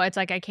 So it's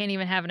like I can't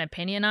even have an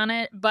opinion on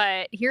it.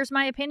 But here's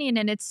my opinion,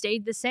 and it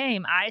stayed the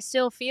same. I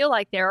still feel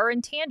like there are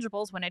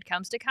intangibles when it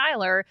comes to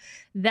Kyler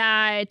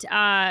that,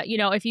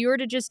 if you were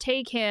to just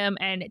take him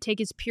and take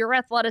his pure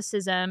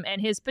athleticism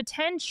and his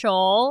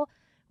potential,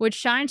 which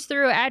shines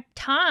through at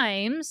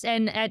times,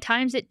 and at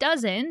times it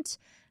doesn't,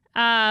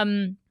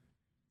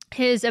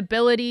 his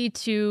ability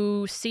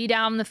to see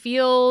down the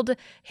field,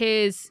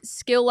 his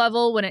skill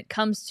level when it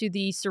comes to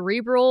the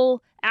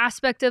cerebral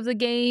aspect of the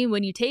game,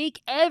 when you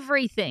take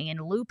everything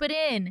and loop it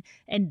in,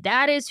 and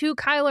that is who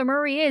Kyler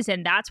Murray is,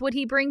 and that's what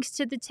he brings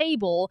to the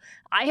table.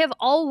 I have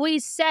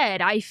always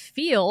said I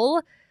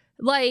feel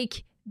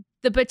like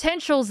the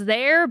potential's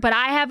there, but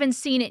I haven't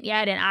seen it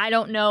yet, and I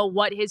don't know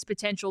what his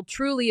potential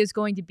truly is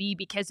going to be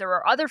because there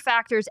are other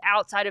factors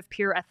outside of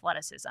pure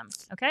athleticism,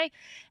 okay?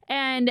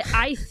 And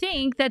I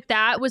think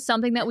that was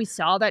something that we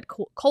saw that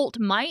Colt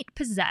might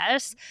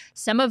possess,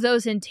 some of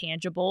those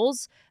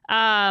intangibles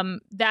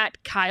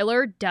that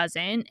Kyler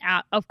doesn't.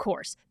 Of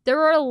course, there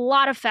are a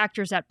lot of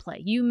factors at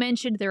play. You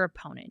mentioned their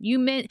opponent.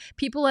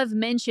 People have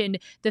mentioned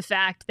the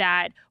fact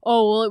that,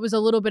 it was a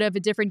little bit of a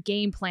different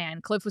game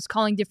plan. Cliff was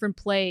calling different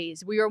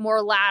plays. We were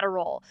more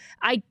lateral.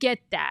 I get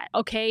that,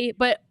 okay?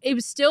 But it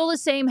was still the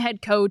same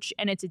head coach,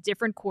 and it's a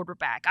different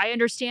quarterback. I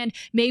understand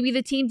maybe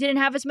the team didn't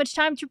have as much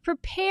time to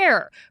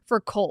prepare for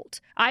Colt.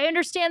 I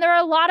understand there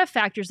are a lot of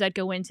factors that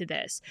go into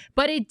this,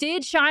 but it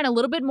did shine a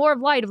little bit more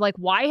of light of like,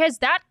 why has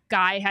that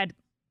guy had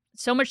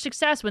so much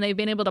success when they've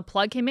been able to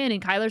plug him in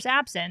Kyler's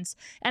absence?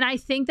 And I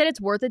think that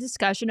it's worth a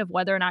discussion of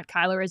whether or not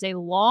Kyler is a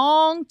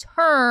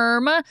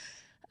long-term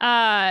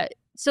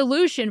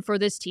solution for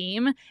this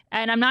team.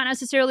 And I'm not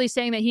necessarily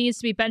saying that he needs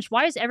to be benched.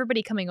 Why is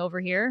everybody coming over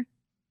here?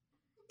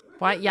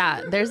 Why?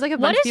 Yeah, there's like a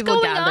bunch of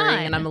people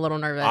gathering, and I'm a little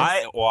nervous.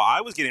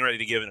 I was getting ready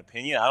to give an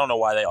opinion. I don't know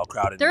why they all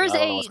crowded. There's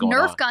a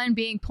Nerf gun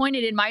being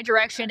pointed in my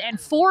direction, and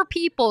 4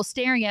 people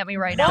staring at me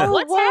right now.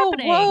 What's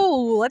happening?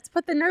 Whoa! Let's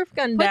put the Nerf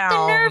gun down.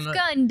 Put the Nerf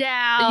gun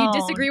down. You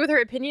disagree with her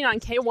opinion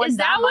on K1 Is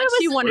that much?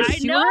 You want to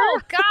shoot her?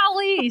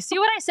 Golly! See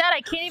what I said?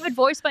 I can't even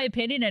voice my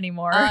opinion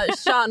anymore.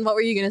 Sean, what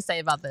were you going to say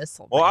about this?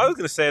 Well, I was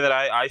going to say that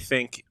I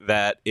think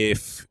that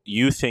if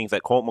you think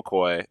that Colt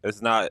McCoy,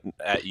 it's not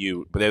at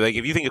you, but like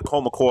if you think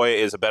Colt McCoy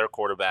is a better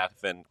quarterback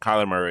than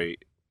Kyler Murray,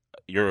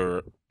 you're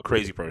a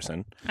crazy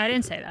person. I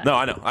didn't say that. No,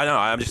 I know.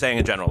 I'm just saying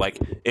in general. Like,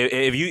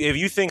 if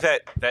you think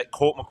that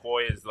Colt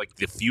McCoy is like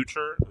the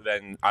future,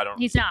 then I don't.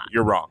 He's not.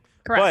 You're wrong.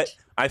 Correct.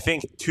 But I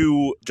think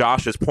to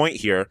Josh's point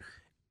here,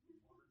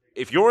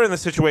 if you're in the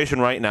situation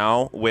right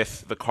now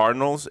with the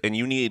Cardinals and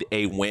you need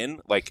a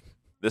win, like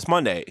this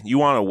Monday, you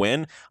want to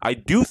win, I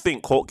do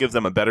think Colt gives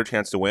them a better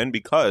chance to win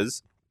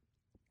because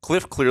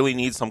Cliff clearly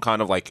needs some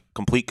kind of like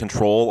complete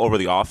control over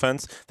the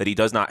offense that he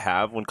does not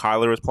have when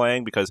Kyler is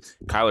playing, because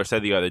Kyler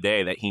said the other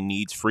day that he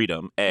needs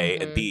freedom, A,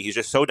 and B, he's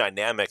just so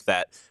dynamic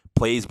that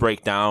plays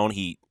break down.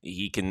 He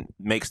can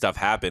make stuff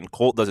happen.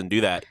 Colt doesn't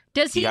do that.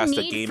 Does he has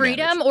to need game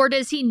freedom, manage. or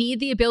does he need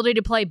the ability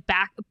to play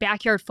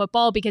backyard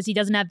football because he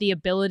doesn't have the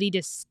ability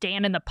to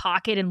stand in the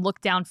pocket and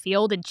look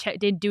downfield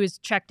and do his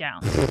check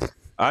down?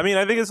 I mean,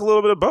 I think it's a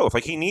little bit of both.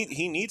 Like he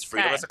needs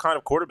freedom. Okay. That's the kind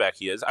of quarterback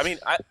he is. I mean,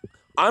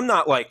 I'm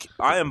not like,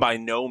 I am by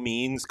no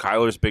means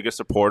Kyler's biggest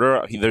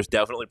supporter. There's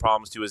definitely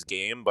problems to his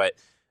game, but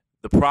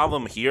the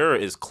problem here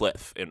is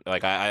Cliff. And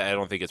like, I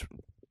don't think it's,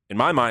 in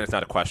my mind, it's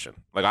not a question.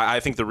 Like, I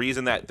think the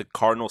reason that the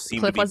Cardinals seem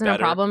Cliff to be wasn't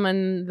better a problem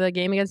in the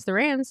game against the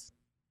Rams.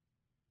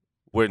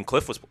 when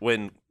Cliff was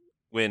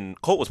when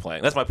Colt was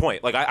playing. That's my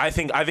point. Like, I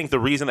think the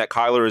reason that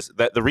Kyler is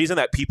that the reason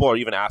that people are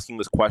even asking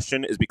this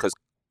question is because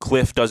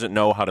Cliff doesn't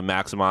know how to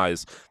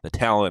maximize the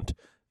talent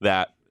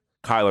that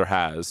Kyler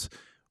has.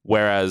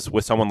 Whereas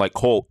with someone like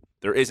Colt,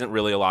 there isn't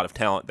really a lot of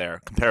talent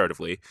there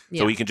comparatively.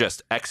 Yeah. So he can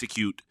just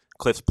execute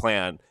Cliff's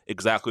plan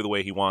exactly the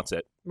way he wants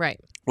it, Right.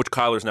 which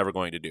Kyler's never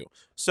going to do.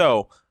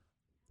 So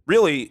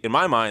really, in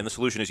my mind, the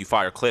solution is you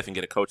fire Cliff and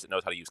get a coach that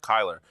knows how to use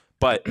Kyler.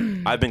 But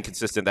I've been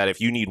consistent that if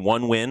you need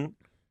one win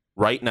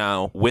right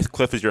now with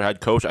Cliff as your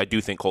head coach, I do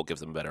think Colt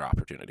gives them a better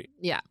opportunity.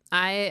 Yeah,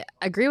 I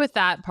agree with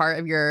that part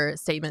of your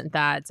statement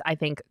that I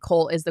think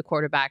Colt is the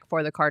quarterback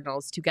for the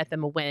Cardinals to get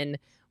them a win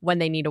when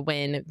they need a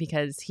win,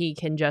 because he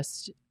can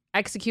just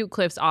execute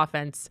Cliff's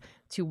offense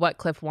to what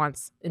Cliff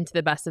wants and to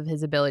the best of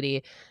his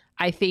ability.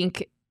 I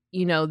think,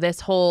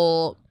 this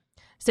whole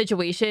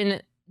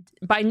situation,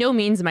 by no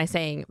means am I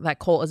saying that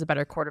Colt is a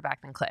better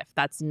quarterback than Cliff.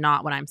 That's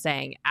not what I'm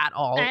saying at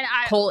all. And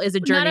Colt is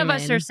a journeyman. None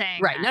of us are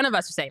saying right. that. None of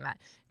us are saying that.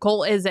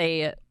 Colt is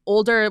a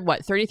older,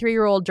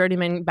 33-year-old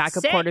journeyman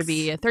backup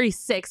quarterback.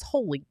 36.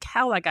 Holy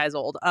cow, that guy's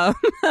old. A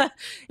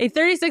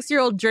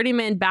 36-year-old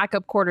journeyman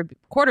backup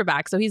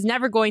quarterback. So he's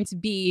never going to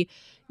be,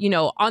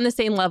 on the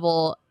same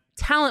level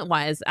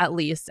talent-wise, at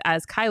least,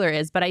 as Kyler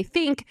is. But I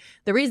think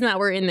the reason that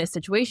we're in this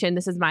situation,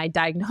 this is my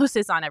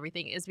diagnosis on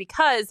everything, is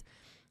because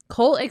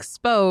Colt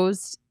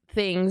exposed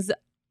things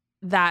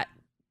that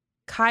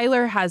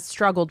Kyler has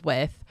struggled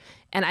with.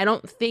 And I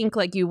don't think,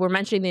 like you were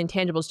mentioning the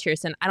intangibles,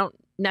 Cheerson, I don't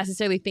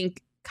necessarily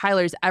think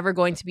Kyler's ever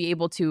going to be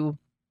able to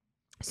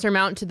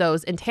surmount to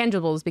those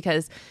intangibles,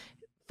 because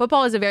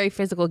football is a very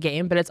physical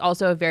game, but it's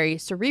also a very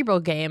cerebral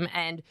game.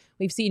 And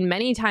we've seen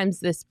many times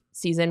this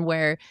season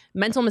where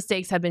mental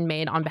mistakes have been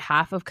made on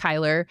behalf of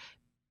Kyler.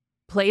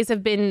 Plays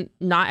have been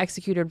not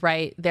executed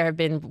right. There have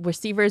been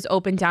receivers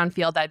open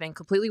downfield that have been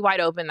completely wide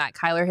open that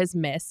Kyler has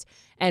missed.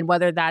 And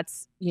whether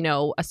that's,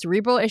 a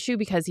cerebral issue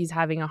because he's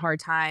having a hard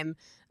time,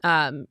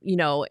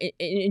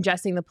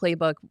 ingesting the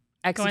playbook,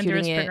 executing Going through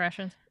his it.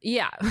 progressions.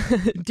 Yeah,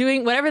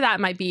 doing whatever that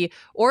might be.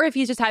 Or if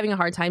he's just having a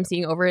hard time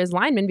seeing over his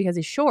linemen because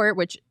he's short,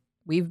 which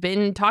we've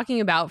been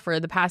talking about for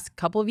the past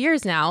couple of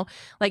years now.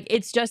 Like,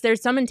 it's just,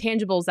 there's some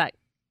intangibles that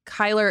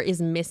Kyler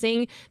is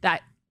missing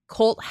that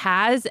Colt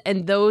has,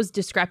 and those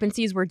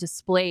discrepancies were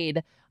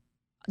displayed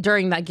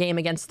during that game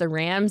against the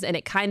Rams, and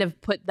it kind of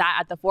put that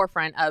at the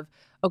forefront of,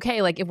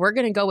 okay, like if we're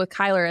going to go with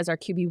Kyler as our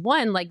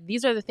QB1, like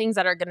these are the things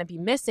that are going to be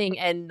missing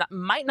and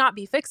might not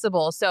be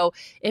fixable. So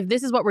if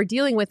this is what we're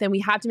dealing with, then we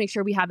have to make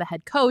sure we have a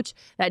head coach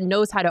that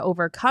knows how to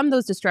overcome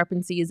those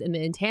discrepancies in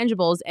the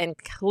intangibles. And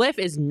Cliff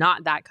is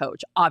not that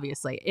coach.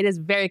 Obviously, it is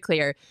very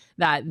clear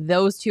that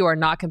those two are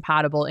not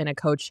compatible in a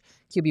coach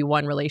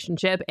QB1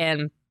 relationship.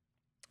 And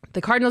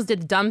the Cardinals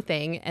did the dumb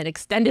thing and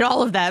extended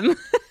all of them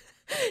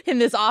in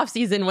this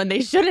offseason when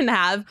they shouldn't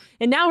have.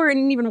 And now we're in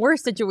an even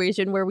worse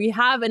situation where we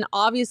have an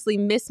obviously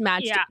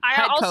mismatched Yeah, I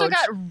head also coach.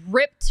 got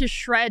ripped to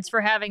shreds for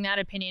having that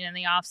opinion in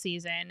the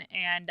offseason.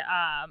 And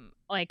I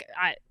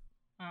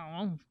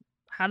don't know.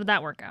 How did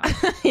that work out?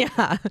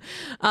 Yeah.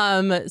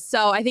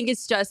 So I think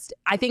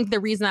I think the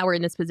reason that we're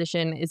in this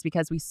position is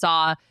because we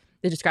saw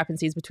the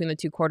discrepancies between the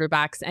two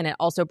quarterbacks, and it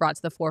also brought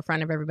to the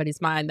forefront of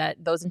everybody's mind that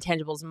those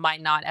intangibles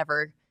might not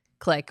ever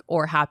click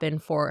or happen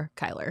for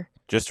Kyler.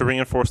 Just to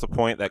reinforce the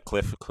point that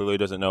Cliff clearly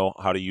doesn't know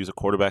how to use a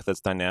quarterback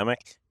that's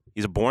dynamic,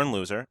 he's a born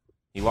loser.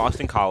 He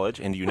lost in college,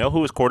 and do you know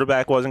who his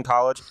quarterback was in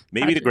college?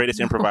 Maybe the greatest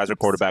improviser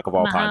quarterback of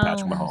all time,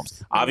 Patrick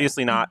Mahomes.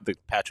 Obviously not the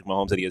Patrick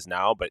Mahomes that he is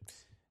now, but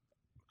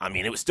I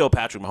mean, it was still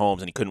Patrick Mahomes,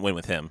 and he couldn't win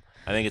with him.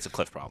 I think it's a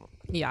Cliff problem.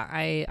 Yeah,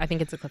 I think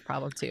it's a Cliff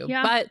problem too.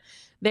 Yeah. But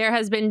there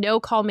has been no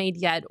call made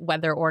yet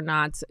whether or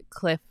not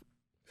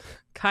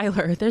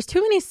Kyler, there's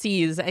too many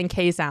C's and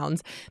K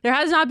sounds. There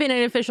has not been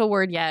an official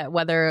word yet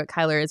whether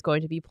Kyler is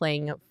going to be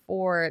playing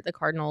for the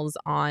Cardinals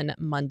on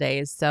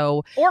Monday.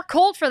 So, or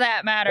Colt for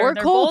that matter. Or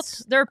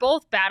Colt. They're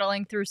both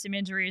battling through some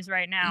injuries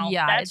right now.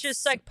 Yeah, That's it's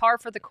just like par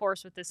for the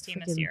course with this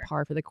team this freaking year.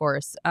 par for the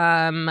course.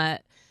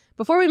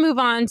 Before we move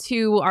on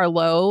to our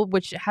low,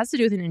 which has to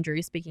do with an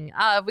injury, speaking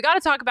of, we got to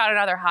talk about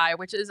another high,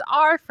 which is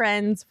our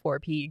friends, Four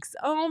Peaks.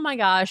 Oh my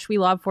gosh, we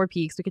love Four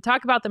Peaks. We could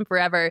talk about them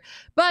forever.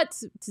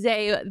 But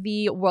today,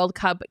 the World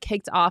Cup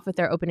kicked off with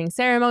their opening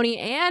ceremony.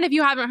 And if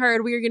you haven't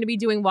heard, we are going to be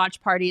doing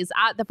watch parties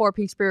at the Four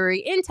Peaks Brewery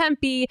in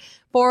Tempe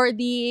for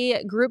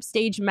the group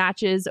stage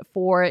matches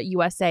for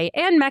USA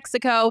and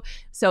Mexico.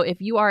 So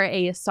if you are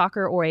a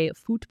soccer or a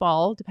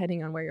football,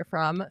 depending on where you're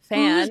from,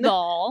 fan,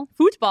 Foosball.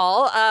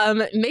 football,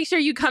 make sure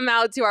you come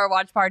out to our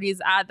watch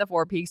parties at the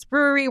Four Peaks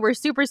Brewery. We're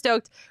super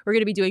stoked. We're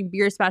going to be doing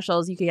beer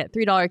specials. You can get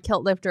 $3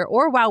 Kilt Lifter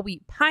or Wild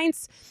Wheat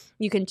Pints.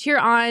 You can cheer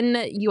on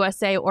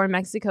USA or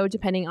Mexico,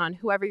 depending on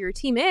whoever your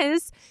team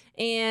is.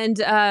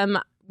 And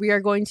we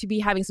are going to be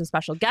having some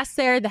special guests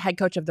there. The head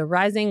coach of the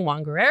Rising,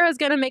 Juan Guerrero, is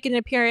going to make an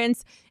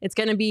appearance. It's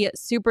going to be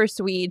super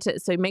sweet.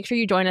 So make sure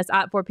you join us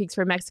at Four Peaks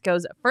for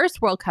Mexico's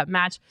first World Cup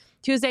match,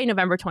 Tuesday,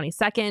 November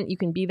 22nd. You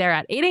can be there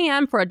at 8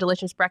 a.m. for a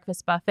delicious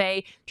breakfast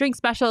buffet, drink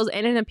specials,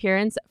 and an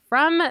appearance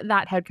from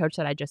that head coach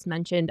that I just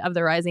mentioned of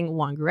the Rising,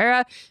 Juan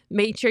Guerrero.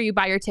 Make sure you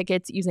buy your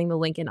tickets using the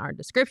link in our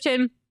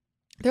description.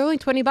 They're only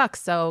 $20,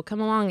 so come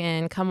along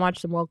and come watch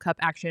some World Cup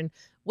action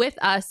with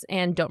us.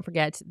 And don't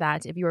forget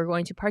that if you are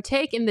going to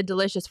partake in the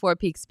delicious Four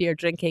Peaks beer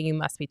drinking, you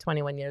must be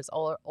 21 years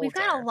or older. We've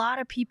got a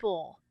lot of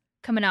people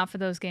coming out for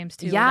those games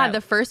too. Yeah,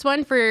 the first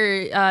one for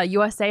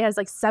USA has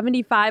like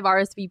 75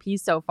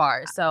 RSVPs so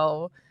far.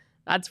 So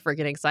that's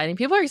freaking exciting.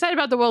 People are excited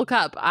about the World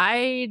Cup.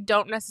 I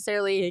don't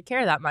necessarily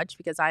care that much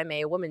because I'm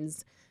a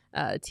women's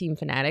team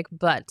fanatic,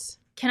 but...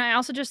 Can I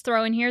also just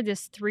throw in here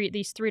these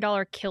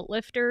 $3 kilt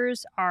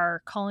lifters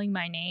are calling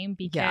my name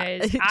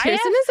because Kirsten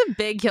is a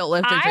big kilt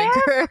lifter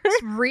drinker. I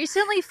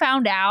recently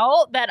found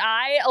out that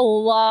I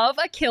love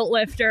a kilt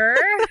lifter.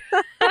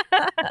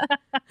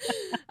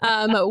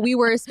 We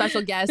were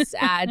special guests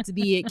at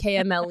the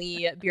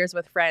KMLE Beers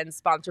with Friends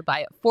sponsored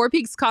by Four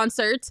Peaks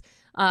concert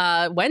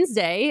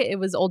Wednesday. It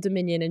was Old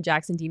Dominion in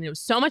Jackson Dean. It was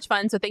so much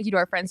fun. So thank you to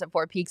our friends at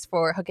Four Peaks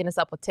for hooking us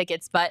up with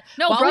tickets. But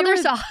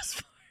Brothers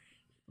Osborne.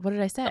 What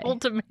did I say?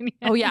 Old Dominion.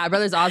 Oh yeah,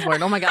 Brothers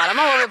Osborne. Oh my God, I'm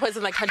all over the place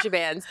with my country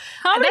bands.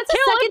 How many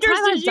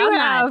kilometers did you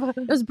have?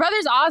 It was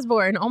Brothers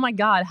Osborne. Oh my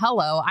God,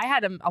 hello. I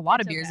had a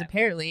lot of beers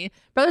apparently.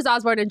 Brothers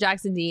Osborne and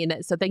Jackson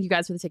Dean. So thank you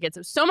guys for the tickets.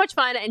 It was so much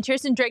fun. And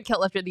Kirsten drank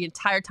Kilt Lifter the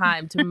entire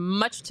time,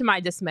 much to my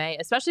dismay,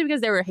 especially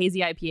because there were hazy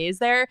IPAs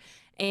there.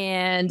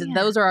 And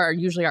those are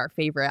usually our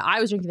favorite.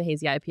 I was drinking the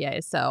hazy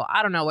IPA, so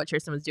I don't know what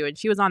Kirsten was doing.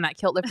 She was on that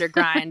Kilt Lifter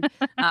grind.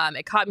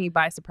 It caught me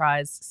by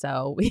surprise,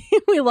 so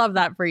we love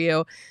that for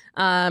you.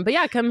 But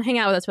yeah, come hang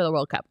out with us for the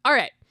World Cup. All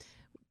right,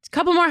 a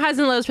couple more highs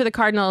and lows for the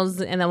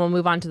Cardinals, and then we'll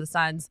move on to the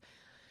Suns.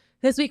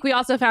 This week, we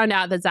also found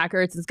out that Zach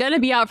Ertz is going to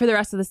be out for the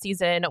rest of the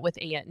season with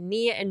a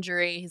knee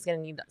injury. He's going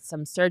to need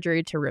some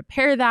surgery to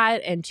repair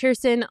that. And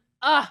Kirsten,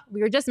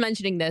 we were just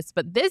mentioning this,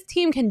 but this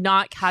team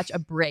cannot catch a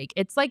break.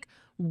 It's like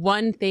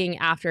one thing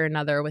after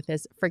another with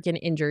his freaking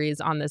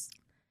injuries on this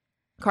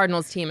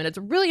Cardinals team, and it's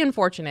really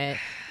unfortunate.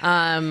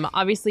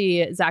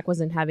 Obviously, Zach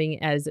wasn't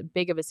having as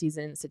big of a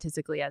season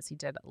statistically as he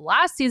did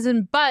last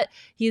season, but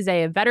he's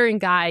a veteran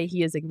guy.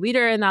 He is a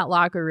leader in that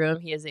locker room.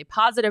 He is a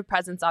positive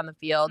presence on the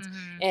field,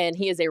 and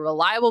he is a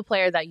reliable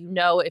player that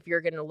if you're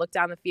going to look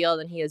down the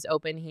field and he is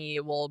open, he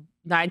will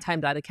 9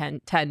 times out of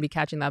 10 be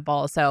catching that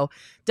ball. So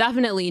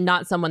definitely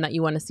not someone that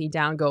you want to see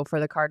go down for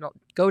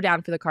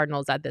the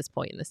Cardinals at this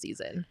point in the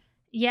season.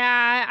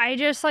 Yeah, I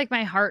just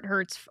my heart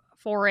hurts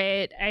for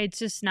it. It's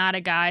just not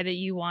a guy that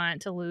you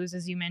want to lose,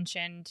 as you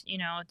mentioned,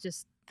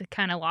 just the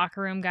kind of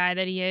locker room guy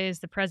that he is,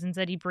 the presence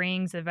that he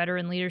brings, the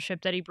veteran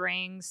leadership that he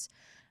brings.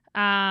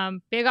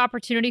 Big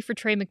opportunity for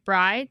Trey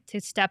McBride to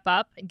step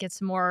up and get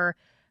some more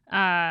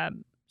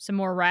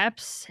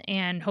reps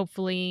and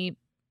hopefully,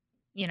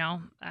 do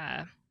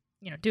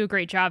a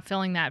great job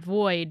filling that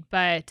void.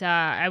 But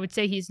I would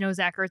say he's no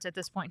Zach Ertz at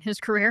this point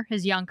in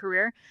his young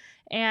career.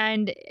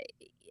 And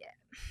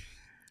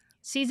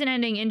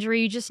season-ending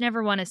injury, you just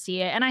never want to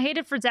see it. And I hate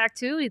it for Zach,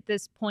 too, at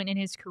this point in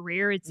his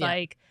career. It's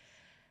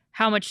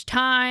how much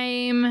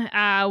time,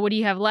 what do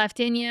you have left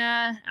in you?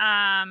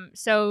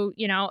 So,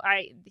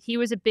 he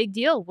was a big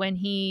deal when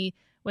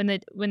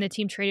the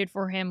team traded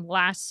for him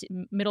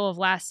middle of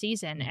last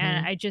season. Mm-hmm.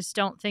 And I just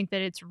don't think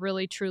that it's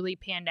really, truly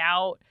panned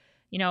out.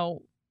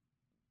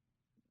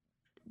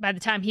 By the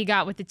time he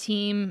got with the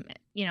team,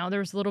 there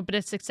was a little bit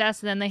of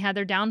success, and then they had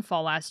their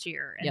downfall last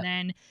year. And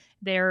then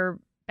they're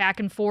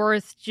back and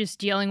forth, just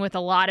dealing with a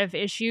lot of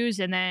issues,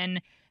 and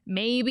then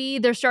maybe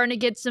they're starting to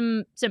get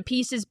some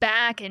pieces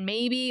back, and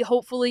maybe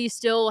hopefully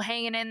still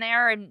hanging in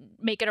there and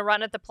making a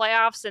run at the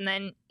playoffs, and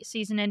then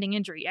season-ending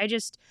injury. You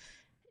just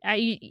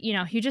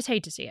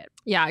hate to see it.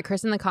 Yeah,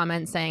 Chris in the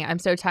comments saying, I'm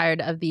so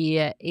tired of the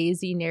AZ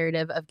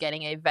narrative of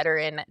getting a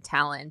veteran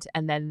talent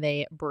and then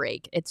they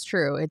break. It's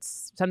true.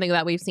 It's something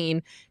that we've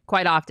seen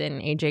quite often.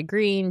 AJ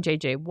Green,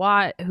 JJ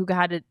Watt, who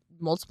had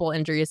multiple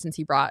injuries since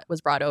he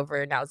was brought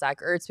over. Now Zach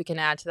Ertz, we can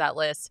add to that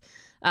list.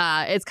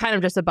 It's kind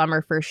of just a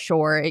bummer for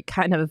sure. It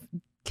kind of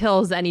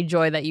kills any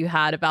joy that you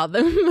had about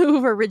the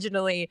move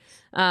originally.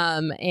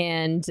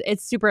 And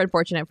it's super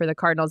unfortunate for the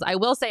Cardinals. I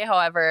will say,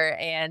 however,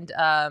 and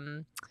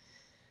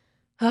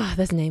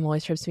this name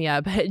always trips me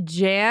up.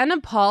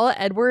 Jan Paul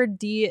Edward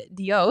De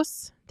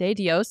Dios,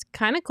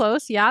 kind of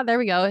close. Yeah, there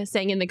we go.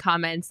 Saying in the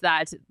comments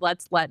that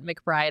let's let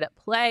McBride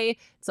play.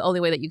 It's the only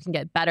way that you can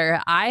get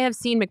better. I have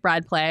seen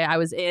McBride play. I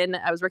was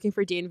working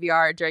for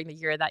DNVR during the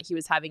year that he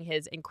was having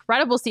his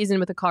incredible season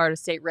with the Colorado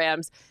State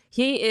Rams.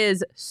 He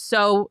is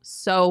so,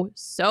 so,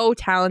 so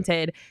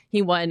talented.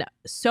 He won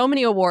so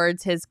many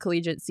awards his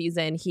collegiate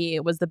season. He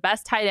was the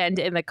best tight end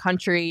in the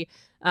country.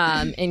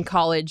 in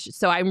college.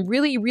 So I'm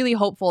really, really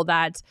hopeful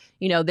that,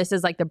 this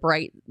is like the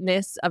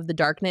brightness of the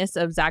darkness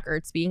of Zach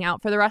Ertz being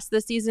out for the rest of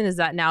the season, is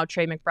that now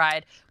Trey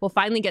McBride will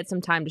finally get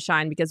some time to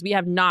shine, because we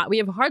have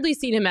hardly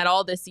seen him at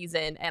all this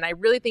season. And I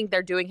really think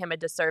they're doing him a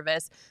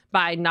disservice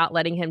by not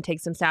letting him take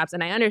some snaps.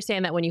 And I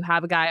understand that when you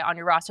have a guy on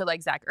your roster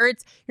like Zach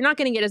Ertz, you're not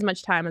going to get as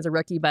much time as a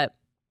rookie, but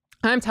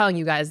I'm telling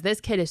you guys, this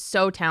kid is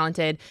so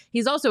talented.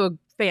 He's also a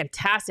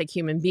fantastic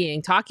human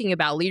being, talking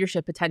about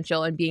leadership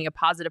potential and being a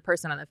positive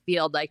person on the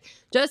field, like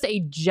just a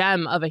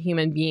gem of a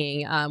human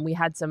being. We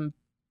had some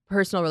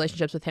personal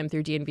relationships with him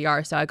through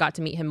DNVR, so I got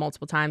to meet him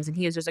multiple times, and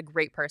he is just a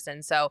great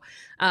person. So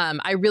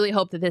I really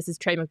hope that this is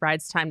Trey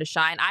McBride's time to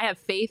shine. I have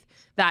faith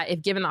that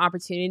if given the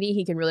opportunity,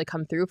 he can really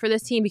come through for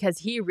this team, because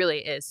he really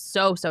is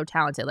so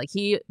talented. Like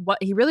he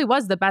really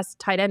was the best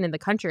tight end in the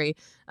country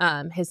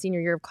his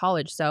senior year of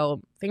college.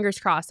 So fingers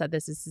crossed that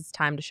this is his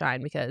time to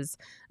shine, because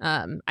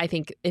I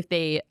think if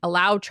they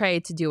allow Trey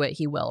to do it,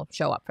 he will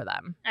show up for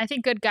them. I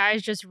think good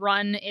guys just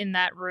run in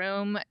that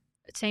room.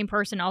 Same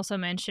person also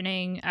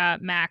mentioning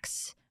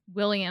Max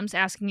Williams,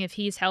 asking if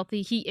he's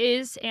healthy. He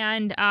is,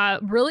 and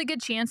really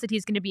good chance that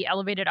he's going to be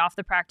elevated off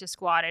the practice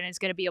squad and is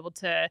going to be able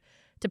to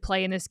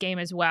play in this game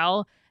as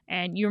well.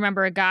 And you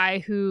remember a guy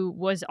who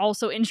was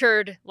also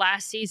injured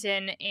last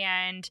season,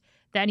 and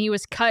then he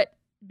was cut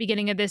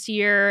beginning of this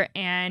year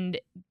and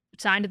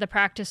signed to the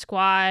practice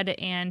squad,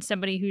 and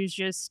somebody who's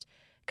just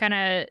kind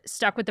of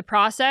stuck with the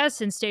process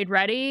and stayed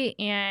ready.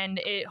 And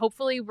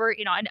hopefully we're,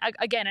 and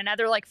again,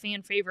 another like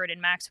fan favorite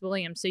in Max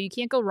Williams. So you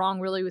can't go wrong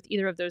really with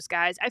either of those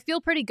guys. I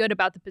feel pretty good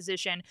about the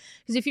position,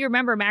 because if you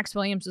remember, Max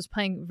Williams was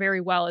playing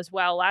very well as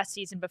well last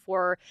season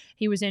before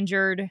he was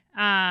injured,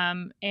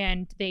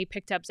 and they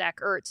picked up Zach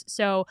Ertz.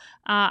 So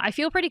I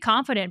feel pretty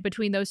confident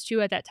between those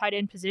two at that tight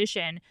end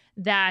position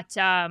that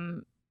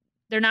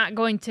they're not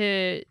going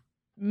to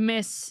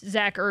miss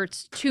Zach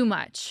Ertz too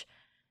much.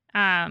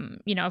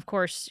 Of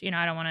course,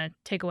 I don't want to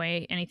take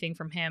away anything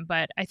from him,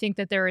 but I think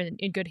that they're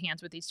in good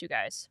hands with these two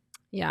guys.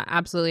 Yeah,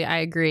 absolutely. I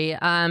agree.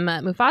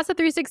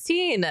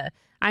 Mufasa316.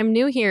 I'm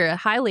new here.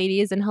 Hi,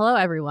 ladies, and hello,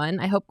 everyone.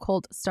 I hope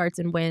Colt starts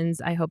and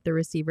wins. I hope the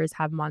receivers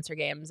have monster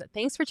games.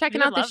 Thanks for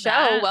checking out the show.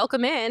 That.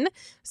 Welcome in.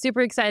 Super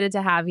excited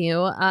to have you.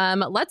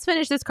 Let's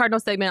finish this Cardinal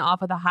segment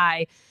off with a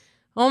high.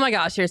 Oh my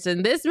gosh,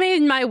 Kirsten, this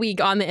made my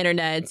week on the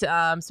internet,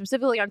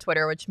 specifically on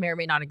Twitter, which may or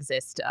may not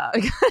exist.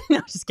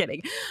 No, just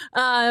kidding. It's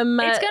going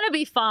to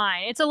be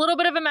fine. It's a little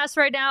bit of a mess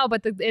right now,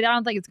 but I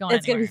don't think it's going anywhere.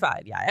 It's going to be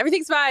fine. Yeah,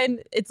 everything's fine.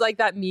 It's like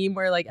that meme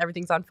where like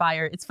everything's on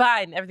fire. It's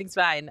fine. Everything's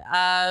fine.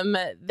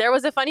 There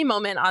was a funny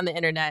moment on the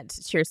internet,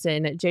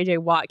 Kirsten. JJ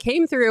Watt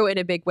came through in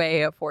a big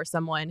way for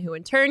someone who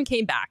in turn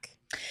came back.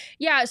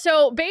 Yeah,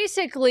 so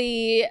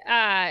basically,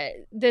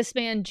 this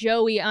man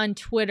Joey on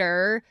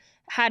Twitter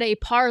had a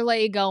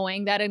parlay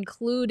going that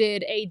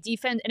included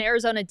an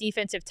Arizona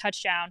defensive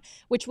touchdown,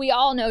 which we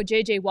all know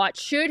JJ Watt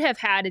should have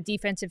had a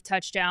defensive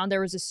touchdown.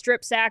 There was a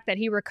strip sack that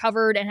he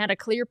recovered and had a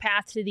clear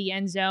path to the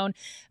end zone,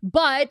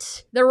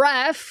 but the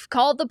ref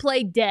called the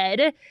play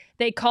dead.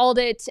 They called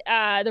it,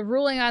 the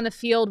ruling on the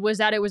field was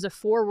that it was a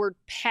forward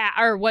pass,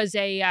 or was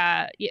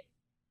an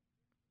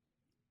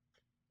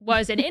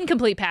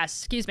incomplete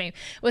pass,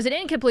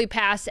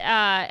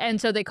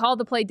 and so they called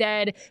the play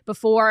dead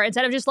before,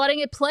 instead of just letting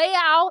it play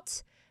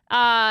out,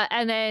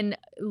 and then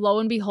lo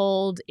and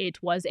behold,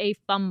 it was a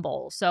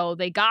fumble. So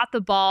they got the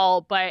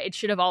ball, but it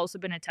should have also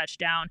been a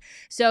touchdown.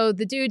 So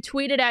the dude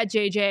tweeted at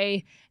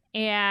JJ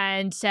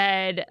and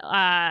said,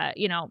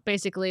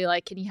 basically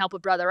like, can you help a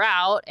brother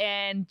out?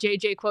 And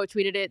JJ quote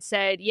tweeted it,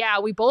 said, yeah,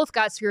 we both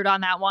got screwed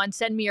on that one.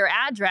 Send me your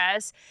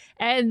address.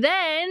 And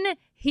then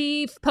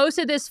he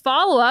posted this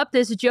follow-up,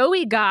 this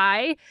Joey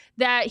guy,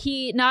 that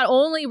he not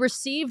only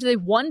received the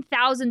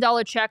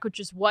 $1,000 check, which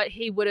is what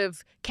he would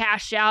have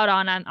cashed out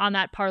on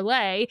that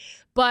parlay,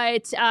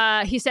 but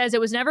he says it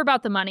was never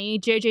about the money.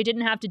 JJ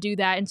didn't have to do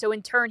that, and so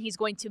in turn, he's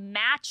going to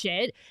match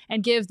it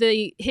and give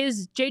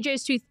JJ's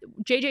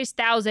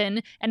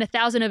 $1,000 and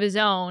 $1,000 of his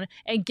own,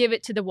 and give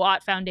it to the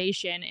Watt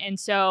Foundation. And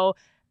so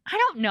I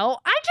don't know.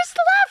 I just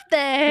love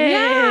this.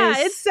 Yeah,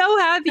 it's so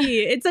happy.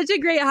 It's such a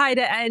great high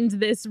to end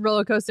this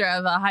roller coaster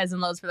of highs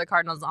and lows for the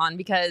Cardinals on,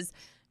 because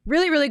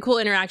really, really cool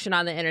interaction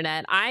on the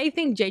internet. I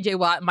think JJ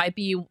Watt might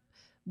be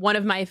one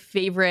of my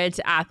favorite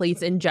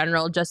athletes in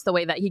general, just the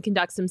way that he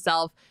conducts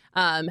himself,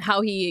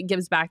 how he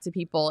gives back to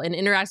people and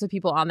interacts with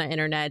people on the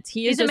internet.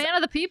 He's a man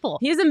of the people.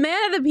 He's a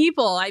man of the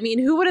people. I mean,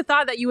 who would have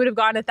thought that you would have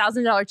gotten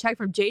 $1,000 check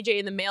from JJ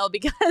in the mail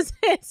because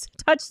his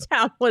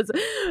touchdown was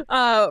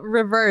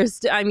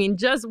reversed? I mean,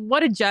 just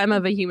what a gem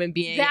of a human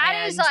being.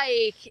 That is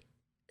like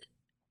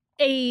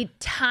a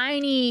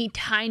tiny,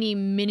 tiny,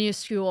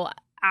 minuscule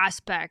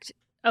aspect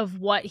of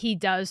what he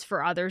does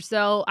for others,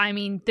 though. I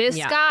mean, this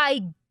guy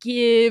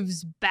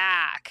gives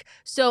back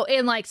so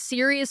in like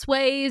serious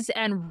ways,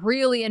 and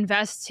really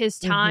invests his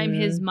time,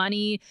 his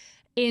money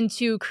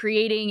into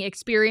creating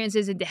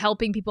experiences, into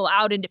helping people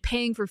out, into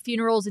paying for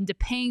funerals, into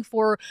paying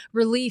for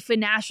relief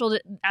in natural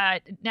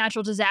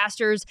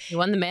disasters. He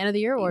won the Man of the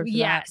Year award for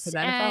yes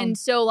that, and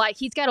so like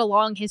he's got a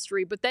long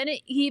history, but then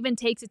he even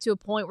takes it to a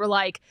point where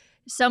like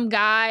some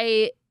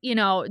guy,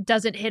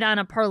 doesn't hit on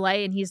a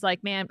parlay and he's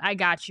like, man, I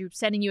got you,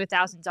 sending you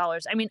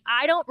 $1,000. I mean,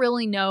 I don't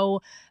really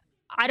know.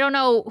 I don't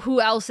know who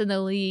else in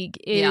the league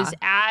is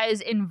as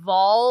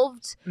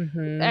involved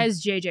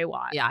as JJ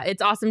Watt. Yeah,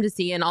 it's awesome to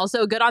see. And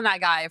also good on that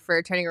guy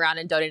for turning around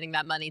and donating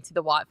that money to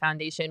the Watt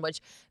Foundation,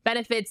 which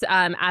benefits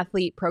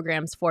athletic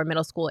programs for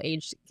middle school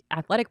aged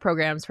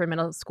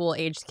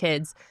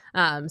kids.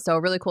 So a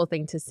really cool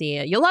thing to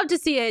see. You'll love to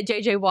see it.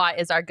 JJ Watt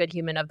is our good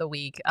human of the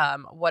week.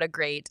 What a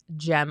great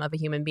gem of a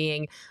human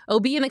being.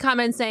 OB in the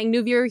comments saying,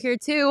 new viewer here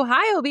too.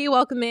 Hi, OB.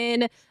 Welcome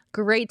in.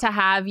 Great to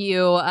have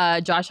you.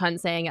 Josh Hunt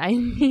saying, I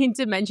need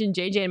to mention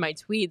JJ in my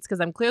tweets because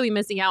I'm clearly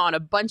missing out on a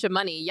bunch of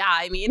money. Yeah,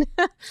 I mean,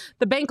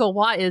 the bank of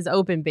Watt is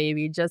open,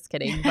 baby. Just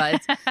kidding. But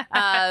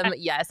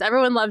yes,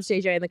 everyone loves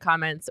JJ in the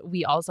comments.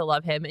 We also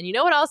love him. And you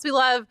know what else we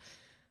love?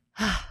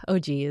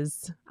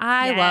 OGs.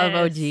 I love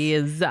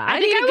OGs.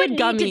 I think I would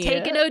need to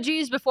take an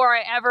OGs before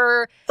I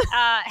ever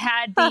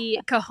had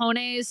the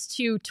cojones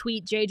to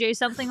tweet JJ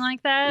something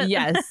like that.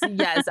 Yes,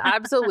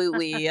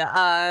 absolutely.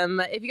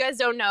 If you guys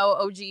don't know,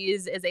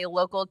 OGs is a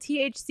local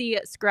THC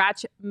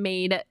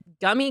scratch-made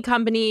gummy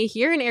company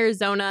here in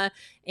Arizona,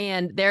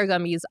 and their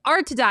gummies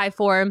are to die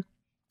for.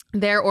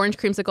 Their orange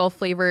creamsicle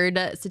flavored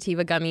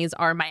sativa gummies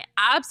are my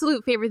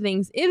absolute favorite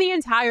things in the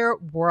entire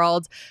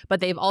world, but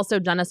they've also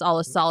done us all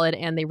a solid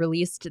and they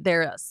released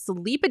their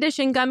sleep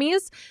edition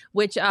gummies,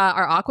 which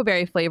are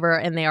aquaberry flavor,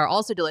 and they are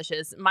also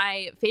delicious.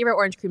 My favorite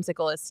orange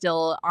creamsicle is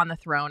still on the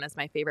throne as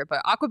my favorite,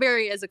 but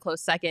aquaberry is a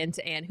close second,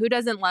 and who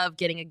doesn't love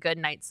getting a good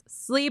night's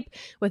sleep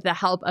with the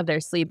help of their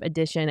sleep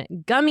edition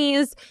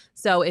gummies?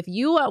 So if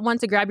you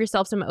want to grab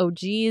yourself some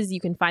OGs, you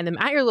can find them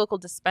at your local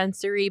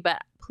dispensary,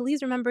 but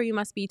please remember you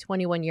must be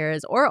 21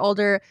 years or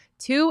older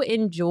to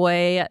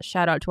enjoy.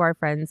 Shout out to our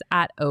friends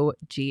at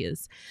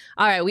OGs.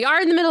 All right, we are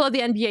in the middle of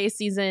the NBA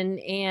season,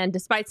 and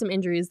despite some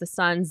injuries, the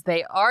Suns,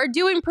 they are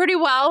doing pretty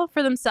well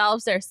for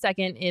themselves. They're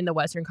second in the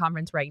Western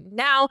Conference right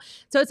now.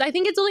 So I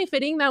think it's only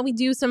fitting that we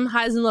do some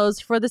highs and lows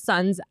for the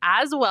Suns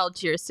as well,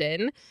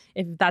 Kirsten,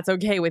 if that's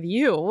okay with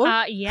you.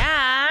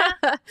 Yeah,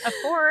 of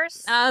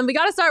course. We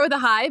got to start with a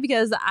high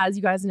because, as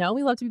you guys know,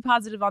 we love to be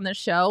positive on this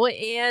show.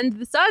 And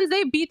the Suns,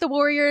 they beat the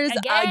Warriors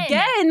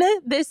again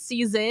this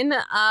season.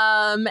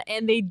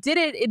 And they did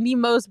it in the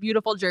most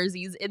beautiful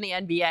jerseys in the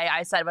NBA.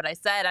 I said what I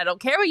said. I don't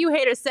care what you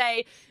haters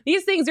say.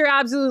 These things are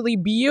absolutely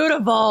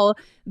beautiful.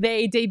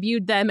 They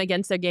debuted them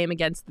against their game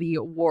against the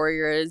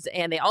Warriors.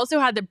 And they also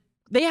had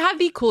they have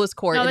the coolest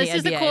court in the NBA. This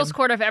is the coolest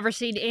court I've ever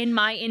seen in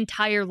my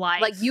entire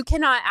life. Like, you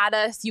cannot add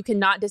us. You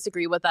cannot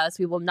disagree with us.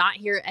 We will not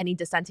hear any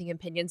dissenting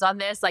opinions on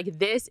this. Like,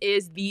 this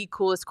is the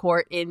coolest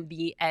court in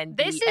the NBA.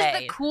 This is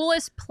the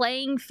coolest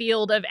playing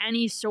field of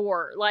any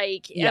sort.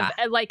 Like,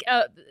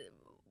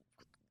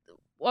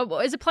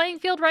 what is it, playing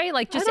field, right?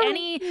 Like, just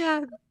any...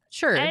 Yeah.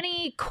 Sure.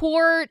 Any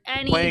court,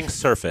 any... Playing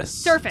surface.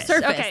 Surface.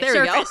 Okay, there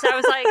surface. we go. I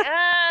was like,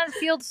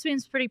 field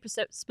seems pretty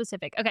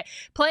specific. Okay.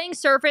 Playing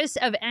surface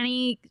of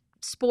any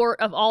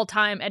sport of all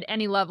time at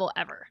any level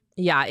ever.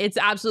 Yeah, it's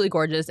absolutely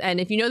gorgeous. And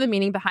if you know the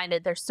meaning behind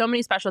it, there's so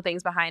many special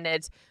things behind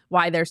it.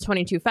 Why there's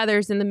 22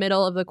 feathers in the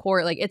middle of the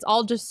court. Like, it's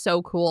all just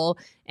so cool.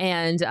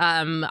 And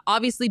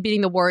obviously beating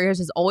the Warriors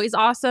is always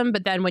awesome.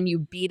 But then when you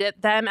beat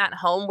them at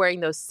home wearing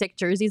those sick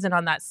jerseys and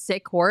on that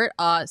sick court,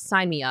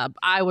 sign me up.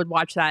 I would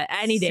watch that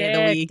any day of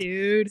the week.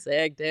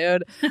 Sick,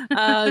 dude.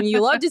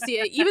 You love to see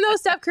it. Even though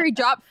Steph Curry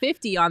dropped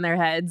 50 on their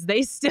heads,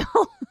 they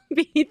still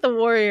beat the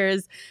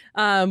Warriors,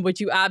 which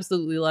you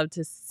absolutely love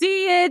to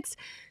see it.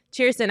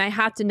 Kirsten, I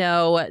have to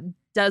know,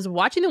 does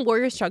watching the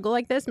Warriors struggle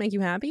like this make you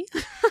happy?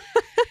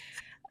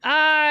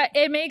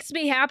 It makes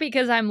me happy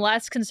because I'm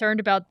less concerned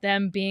about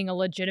them being a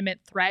legitimate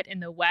threat in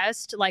the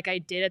West like I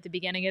did at the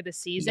beginning of the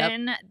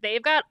season. Yep.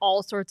 They've got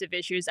all sorts of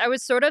issues. I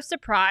was sort of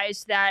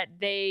surprised that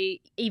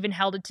they even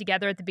held it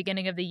together at the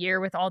beginning of the year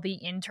with all the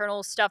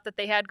internal stuff that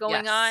they had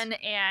going on.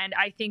 And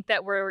I think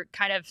that we're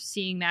kind of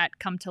seeing that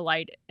come to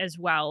light as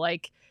well.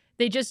 Like,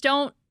 they just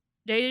don't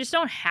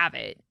have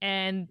it.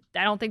 And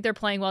I don't think they're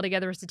playing well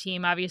together as a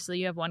team. Obviously,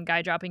 you have one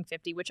guy dropping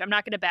 50, which I'm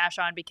not going to bash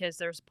on because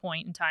there's a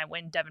point in time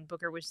when Devin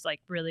Booker was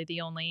like really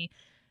the only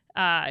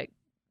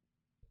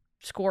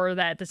scorer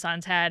that the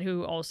Suns had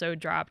who also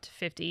dropped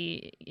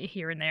 50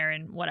 here and there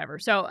and whatever.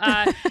 So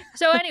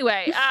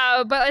anyway,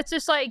 but it's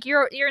just like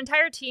your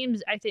entire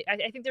team's, I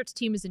think their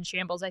team is in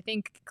shambles. I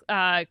think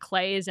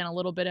Clay is in a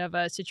little bit of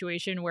a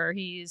situation where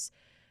he's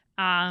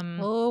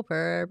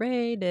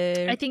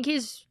overrated. I think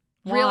he's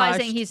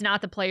realizing he's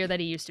not the player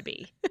that he used to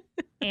be.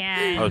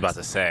 And I was about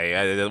to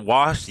say,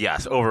 washed,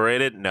 yes.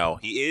 Overrated, no.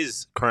 He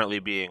is currently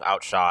being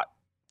outshot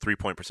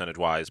 3-point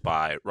percentage-wise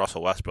by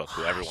Russell Westbrook,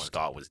 who everyone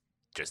thought was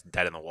just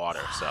dead in the water.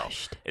 So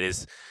it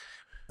is.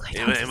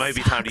 It might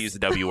be time to use the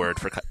W word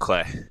for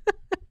Clay.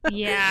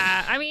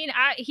 Yeah, I mean,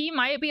 he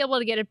might be able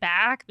to get it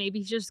back. Maybe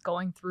he's just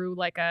going through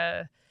like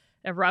a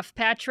rough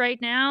patch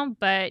right now.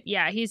 But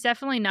yeah, he's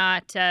definitely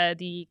not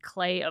the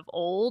Clay of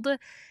old.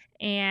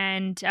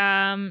 And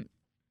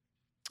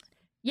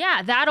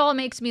Yeah, that all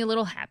makes me a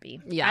little happy.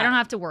 Yeah. I don't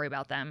have to worry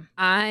about them.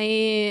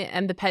 I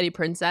am the petty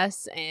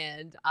princess,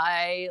 and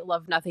I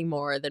love nothing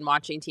more than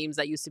watching teams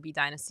that used to be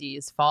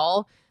dynasties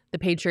fall. The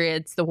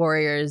Patriots, the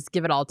Warriors,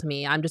 give it all to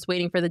me. I'm just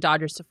waiting for the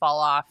Dodgers to fall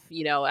off.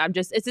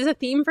 It's just a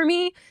theme for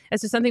me.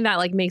 It's just something that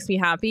like makes me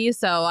happy.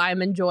 So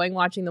I'm enjoying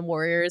watching the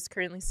Warriors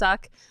currently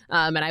suck.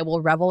 And I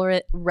will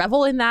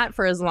revel in that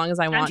for as long as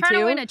I want to. I'm trying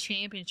to win a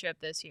championship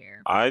this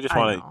year. I just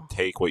want to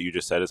take what you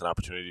just said as an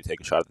opportunity to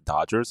take a shot at the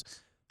Dodgers.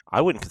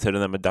 I wouldn't consider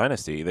them a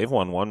dynasty. They've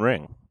won one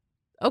ring.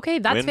 Okay,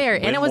 that's fair.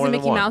 And it was a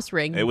Mickey Mouse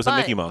ring. It was a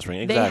Mickey Mouse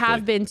ring, exactly. They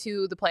have been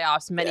to the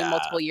playoffs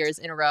multiple years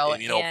in a row.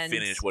 And you don't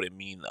finish what it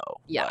mean, though.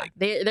 Yeah,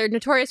 they're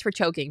notorious for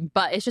choking,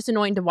 but it's just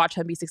annoying to watch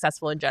them be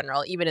successful in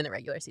general, even in the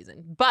regular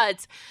season.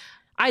 But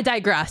I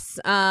digress.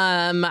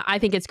 I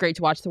think it's great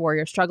to watch the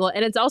Warriors struggle.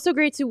 And it's also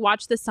great to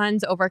watch the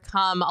Suns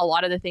overcome a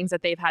lot of the things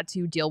that they've had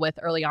to deal with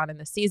early on in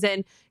the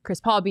season.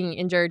 Chris Paul being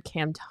injured,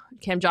 Cam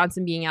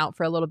Johnson being out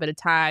for a little bit of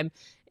time.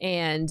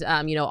 And,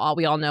 we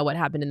all know what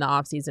happened in the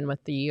offseason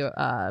with the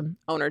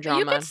owner drama.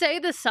 You could say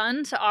the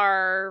Suns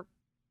are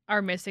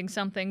missing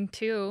something,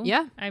 too.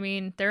 Yeah. I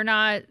mean, they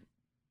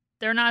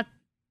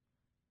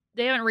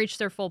haven't reached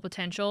their full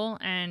potential.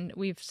 And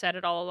we've said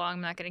it all along.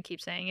 I'm not going to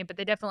keep saying it, but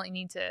they definitely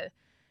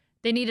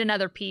need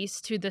another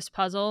piece to this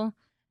puzzle.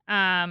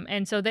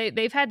 And so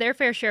they've had their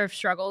fair share of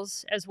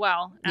struggles as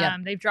well. Yep.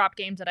 They've dropped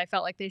games that I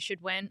felt like they should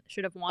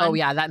have won. Oh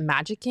yeah, that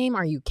Magic game.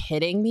 Are you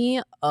kidding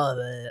me?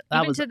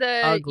 That was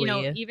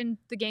ugly. Even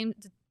the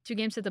 2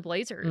 games to the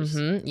Blazers.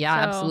 Mm-hmm. Yeah,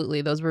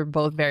 absolutely. Those were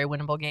both very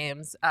winnable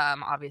games.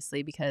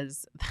 Obviously,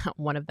 because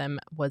one of them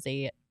was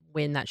a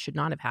win that should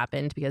not have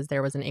happened because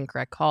there was an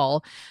incorrect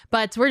call.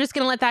 But we're just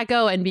gonna let that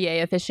go.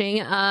 NBA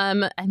officiating.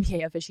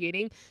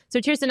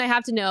 So Kirsten, I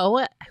have to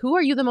know, who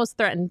are you the most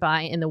threatened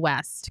by in the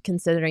West,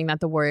 considering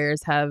that the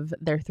Warriors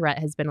their threat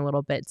has been a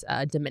little bit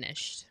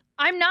diminished?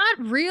 I'm not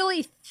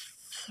really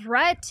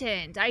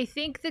threatened. I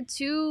think the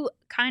two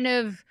kind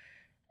of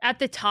at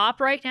the top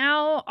right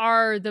now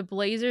are the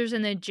Blazers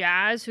and the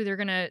Jazz, who they're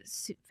gonna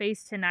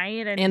face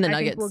tonight, and the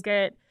Nuggets. Think we'll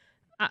get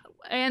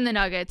and the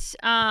Nuggets.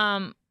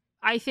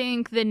 I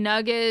think the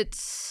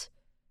Nuggets.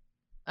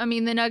 I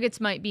mean, the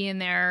Nuggets might be in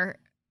there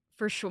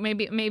for sure.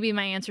 Maybe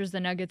my answer is the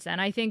Nuggets. Then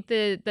I think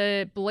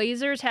the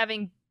Blazers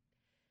having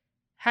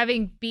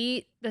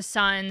beat the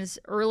Suns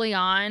early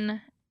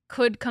on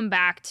could come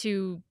back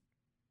to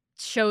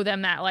show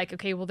them that, like,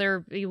 okay,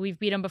 well, we've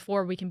beat them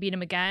before, we can beat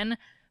them again.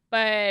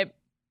 But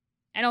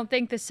I don't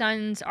think the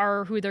Suns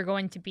are who they're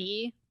going to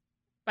be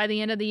by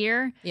the end of the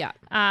year. Yeah.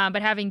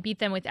 But having beat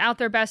them without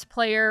their best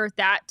player,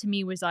 that to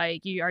me was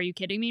like, are you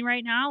kidding me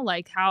right now?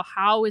 Like,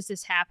 how is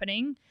this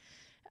happening?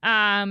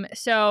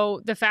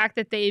 So the fact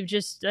that they've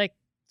just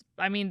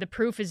the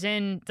proof is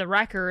in the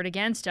record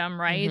against them,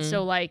 right? Mm-hmm.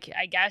 So I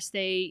guess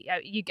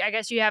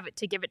you have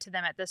to give it to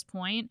them at this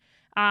point.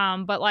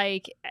 But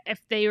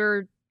if they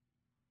were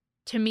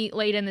to meet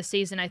late in the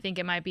season, I think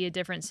it might be a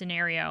different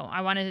scenario.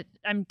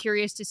 I'm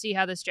curious to see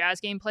how this Jazz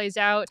game plays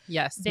out.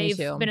 Yes, they've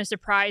me too. been a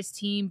surprise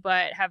team,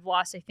 but have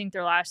lost, I think,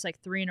 their last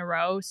 3 in a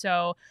row.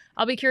 So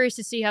I'll be curious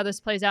to see how this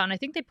plays out. And I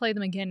think they play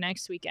them again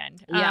next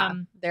weekend. Yeah,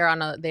 they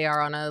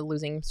are on a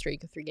losing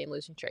streak, a 3-game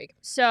losing streak.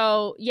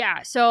 So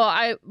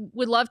I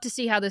would love to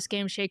see how this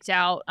game shakes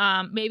out.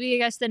 Maybe I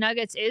guess the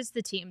Nuggets is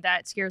the team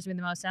that scares me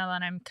the most now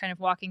that I'm kind of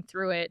walking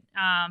through it.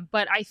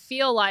 But I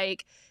feel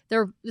like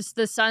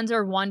the Suns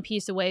are one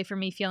piece away from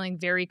me feeling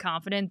very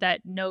confident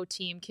that no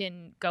team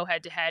can go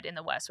head to head in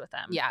the West with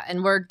them. Yeah,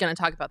 and we're going to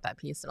talk about that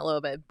piece in a little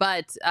bit.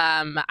 But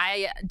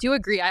I do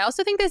agree. I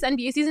also think this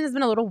NBA season has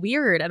been a little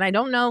weird. And I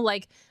don't know,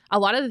 a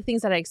lot of the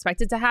things that I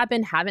expected to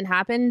happen haven't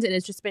happened. And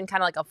it's just been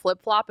kind of like a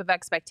flip-flop of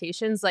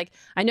expectations.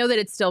 I know that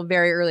it's still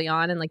very early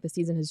on and the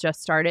season has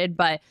just started.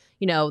 But,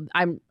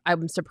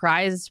 I'm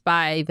surprised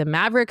by the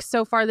Mavericks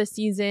so far this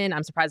season.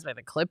 I'm surprised by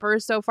the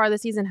Clippers so far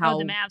this season. The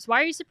Mavs.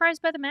 Why are you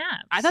surprised by the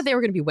Mavs? I thought they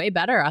were going to be way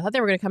better. I thought they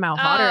were going to come out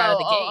hotter out of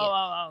the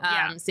gate.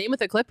 Yeah. Same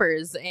with the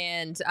Clippers.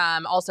 And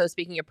also,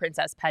 speaking of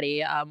Princess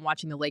Petty,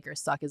 watching the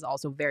Lakers suck is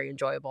also very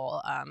enjoyable.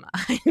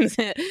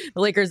 The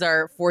Lakers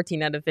are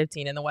 14 out of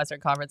 15 in the Western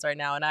Conference right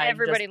now, and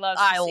everybody loves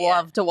to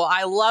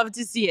I love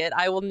to see it.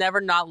 I will never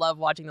not love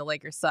watching the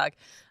Lakers suck.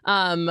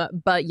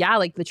 But yeah,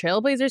 the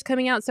Trailblazers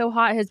coming out so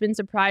hot has been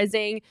surprising.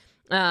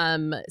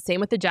 Same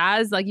with the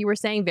Jazz, like you were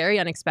saying, very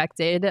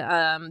unexpected.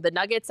 The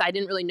Nuggets, I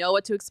didn't really know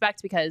what to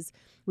expect because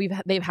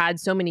they've had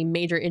so many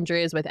major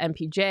injuries with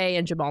MPJ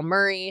and Jamal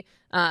Murray.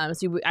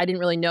 So I didn't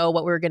really know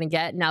what we were going to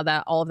get now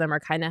that all of them are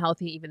kind of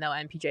healthy, even though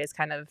MPJ is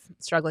kind of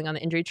struggling on the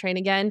injury train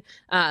again.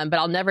 But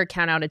I'll never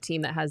count out a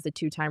team that has the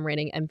 2-time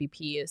reigning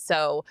MVP.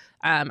 So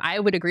I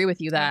would agree with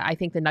you that I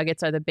think the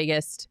Nuggets are the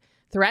biggest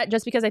threat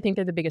just because I think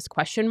they're the biggest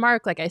question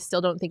mark. I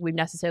still don't think we've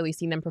necessarily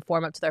seen them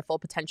perform up to their full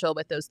potential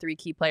with those 3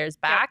 key players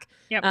back.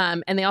 Yep.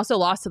 And they also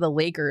lost to the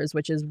Lakers,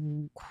 which is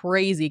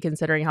crazy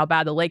considering how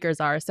bad the Lakers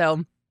are.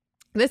 So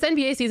This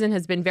NBA season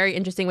has been very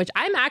interesting, which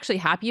I'm actually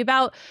happy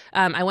about.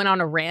 I went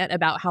on a rant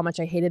about how much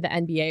I hated the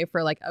NBA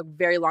for like a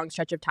very long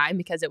stretch of time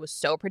because it was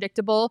so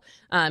predictable.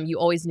 You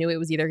always knew it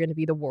was either going to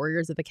be the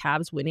Warriors or the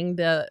Cavs winning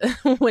the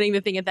winning the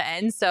thing at the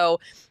end.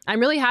 So I'm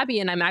really happy,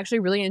 and I'm actually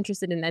really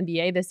interested in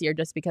NBA this year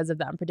just because of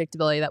the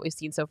unpredictability that we've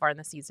seen so far in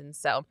the season.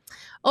 So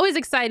always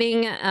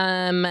exciting.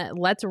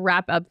 Let's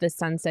wrap up this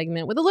Sun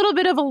segment with a little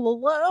bit of a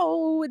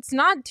low. It's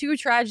not too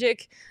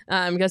tragic,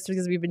 just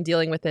because we've been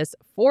dealing with this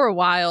for a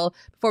while.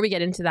 Before we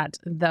get into that,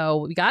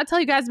 though, we gotta tell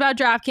you guys about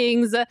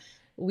DraftKings.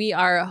 We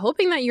are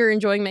hoping that you're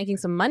enjoying making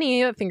some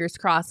money, fingers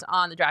crossed,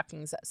 on the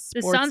DraftKings Sportsbook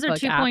The Suns are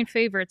 2-point app.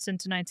 favorites in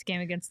tonight's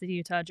game against the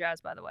Utah Jazz,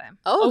 by the way.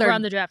 Oh, over they're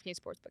on the DraftKings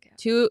Sportsbook app.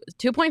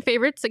 2-point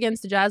favorites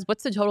against the Jazz.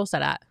 What's the total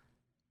set at?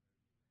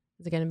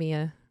 Is it going to be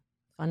a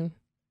fun,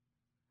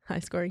 high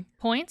scoring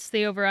Points,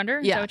 the over-under?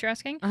 Is Yeah. that what you're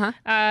asking?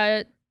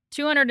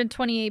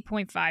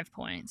 228.5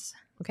 points.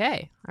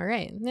 Okay. All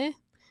right.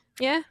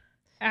 Yeah.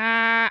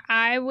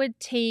 I would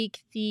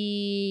take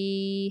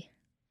the...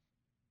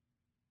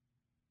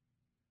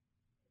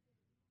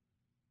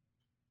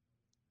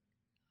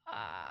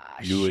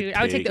 I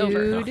would take the over.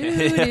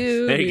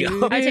 Okay. There you go. I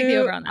would take the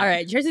over on that. All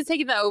right. Tristan's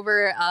taking the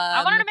over.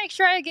 I wanted to make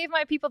sure I gave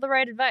my people the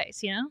right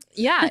advice, you know?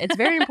 Yeah, it's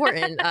very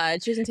important.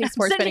 Tristan takes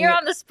sports Sitting betting here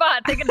on the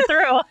spot thinking it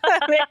through.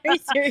 very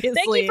seriously.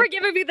 Thank you for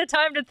giving me the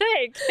time to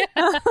think.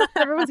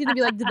 Everyone's going to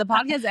be like, did the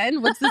podcast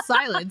end? What's the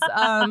silence?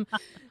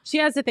 She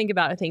has to think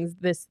about things.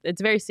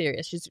 It's very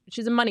serious.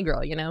 She's a money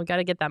girl, you know, got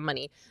to get that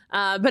money.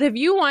 But if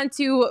you want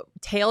to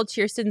tail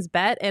Kirsten's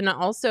bet, and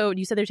also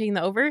you said they're taking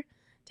the over?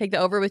 Take the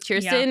over with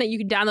Kirsten. Yeah. You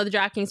can download the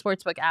DraftKings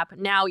Sportsbook app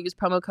now. Use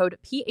promo code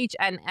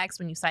PHNX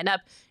when you sign up.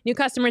 New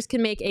customers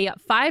can make a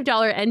 $5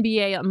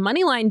 NBA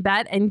moneyline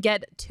bet and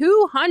get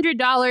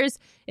 $200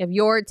 if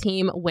your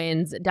team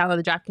wins.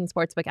 Download the DraftKings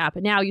Sportsbook app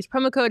now. Use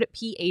promo code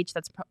PHNX.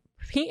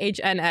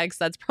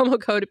 That's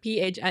promo code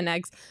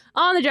PHNX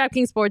on the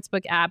DraftKings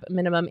Sportsbook app.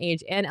 Minimum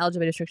age and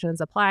eligibility restrictions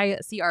apply.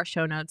 See our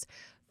show notes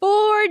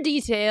for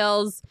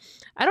details.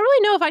 I don't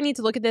really know if I need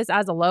to look at this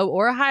as a low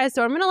or a high,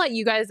 so I'm going to let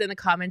you guys in the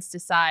comments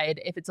decide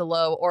if it's a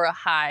low or a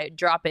high.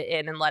 Drop it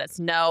in and let us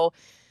know.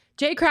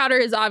 Jay Crowder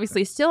is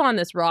obviously still on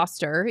this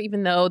roster,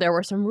 even though there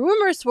were some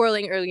rumors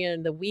swirling earlier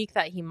in the week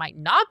that he might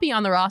not be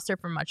on the roster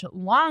for much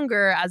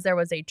longer, as there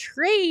was a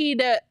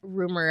trade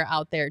rumor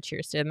out there,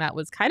 Kirsten, that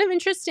was kind of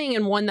interesting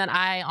and one that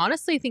I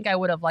honestly think I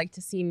would have liked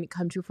to see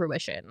come to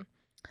fruition.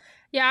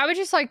 Yeah, I would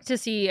just like to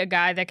see a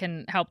guy that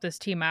can help this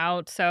team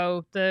out.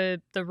 So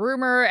the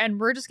rumor, and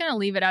we're just going to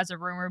leave it as a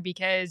rumor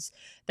because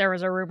there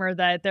was a rumor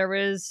that there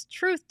was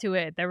truth to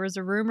it. There was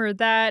a rumor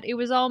that it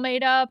was all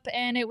made up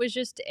and it was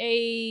just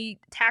a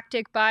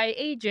tactic by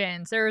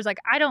agents. There was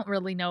I don't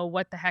really know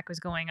what the heck was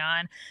going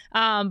on.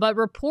 But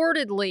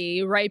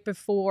reportedly, right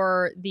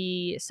before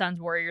the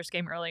Suns-Warriors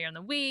game earlier in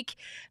the week,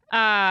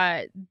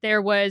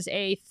 there was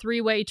a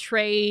 3-way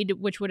trade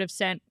which would have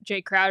sent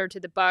Jay Crowder to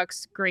the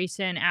Bucks,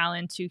 Grayson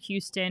Allen to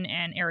Houston,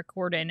 and Eric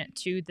Gordon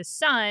to the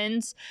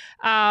Suns.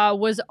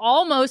 Was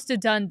almost a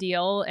done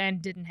deal and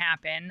didn't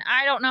happen.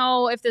 I don't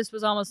know if this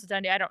was almost a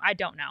done deal. I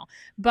don't know.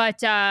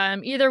 But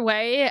either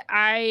way,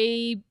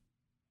 I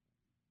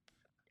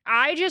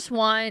just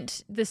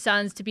want the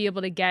Suns to be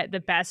able to get the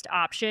best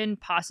option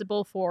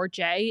possible for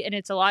Jay, and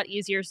it's a lot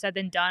easier said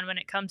than done when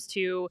it comes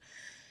to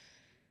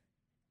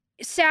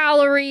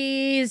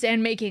salaries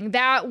and making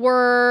that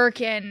work,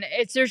 and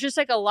there's just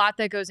a lot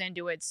that goes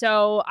into it.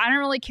 So I don't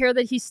really care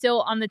that he's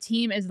still on the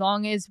team as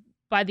long as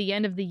by the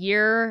end of the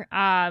year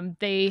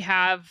they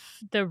have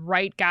the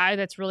right guy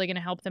that's really going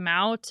to help them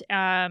out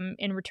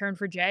in return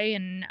for Jay,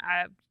 and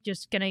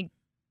just going to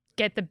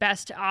get the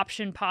best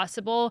option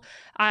possible.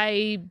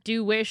 I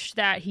do wish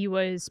that he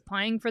was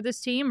playing for this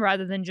team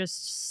rather than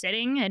just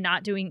sitting and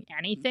not doing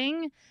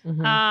anything.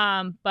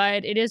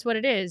 But it is what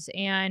it is,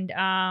 and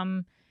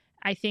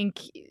I think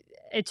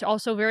it's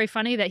also very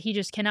funny that he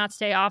just cannot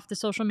stay off the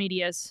social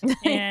medias.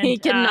 And, he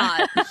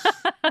cannot.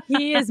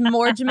 He is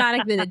more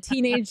dramatic than a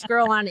teenage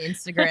girl on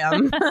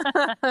Instagram.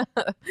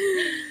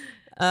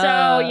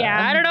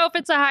 Yeah, I don't know if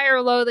it's a high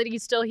or low that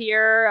he's still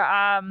here.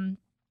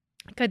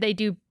 Could they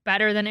do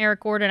better than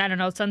Eric Gordon? I don't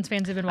know. Suns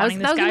fans have been wanting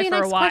this guy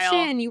for a while.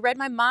 Question. You read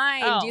my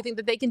mind. Oh. Do you think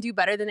that they can do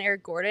better than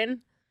Eric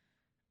Gordon?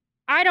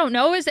 I don't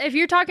know. If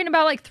you're talking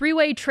about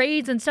 3-way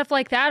trades and stuff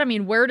like that, I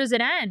mean, where does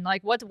it end?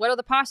 What are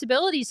the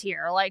possibilities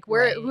here? Who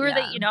are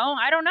they?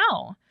 I don't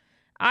know.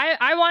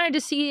 I wanted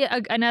to see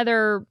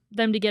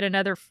them to get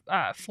another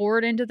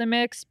forward into the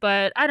mix,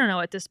 but I don't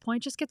know at this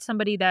point. Just get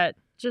somebody that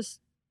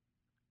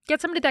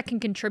can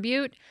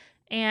contribute,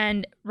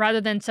 and rather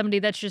than somebody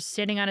that's just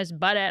sitting on his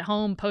butt at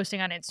home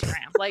posting on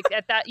Instagram,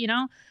 at that,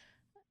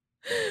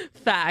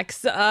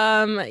 Facts.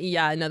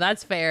 Yeah, no,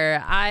 that's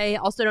fair. I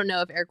also don't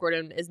know if Eric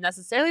Gordon is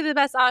necessarily the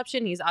best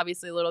option. He's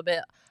obviously a little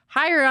bit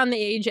higher on the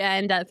age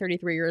end at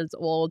 33 years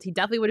old. He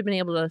definitely would have been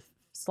able to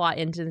slot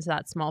into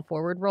that small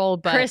forward role.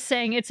 But Chris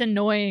saying it's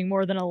annoying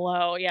more than a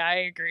low. Yeah, I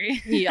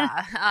agree.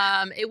 yeah.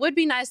 It would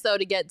be nice though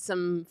to get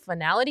some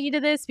finality to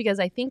this, because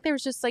I think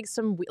there's just like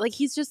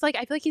he's just like,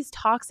 I feel like he's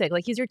toxic.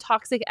 Like he's your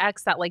toxic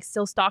ex that like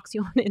still stalks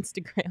you on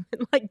Instagram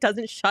and like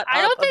doesn't shut I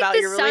up don't think about the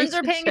your Suns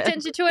are paying relationship.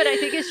 attention to it. I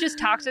think it's just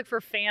toxic for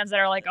fans that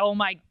are like, oh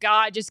my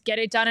God, just get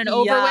it done and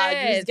over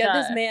with. Just get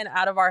this man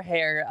out of our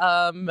hair.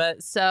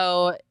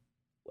 So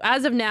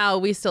as of now,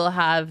 we still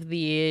have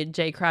the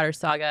Jay Crowder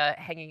saga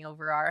hanging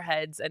over our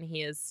heads, and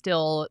he is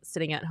still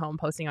sitting at home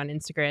posting on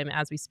Instagram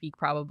as we speak,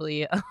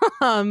 probably.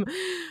 But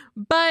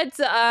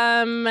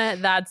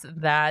that's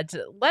that.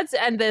 Let's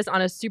end this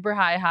on a super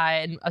high,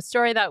 and a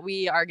story that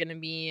we are going to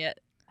be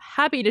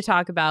happy to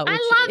talk about, which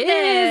I love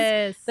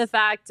is this. the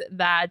fact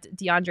that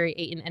DeAndre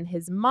Ayton and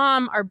his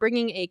mom are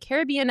bringing a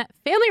Caribbean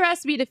family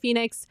recipe to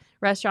Phoenix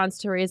restaurants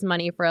to raise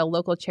money for a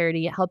local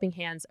charity, Helping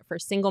Hands for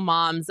Single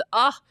Moms.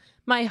 Oh,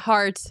 my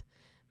heart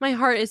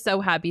is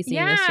so happy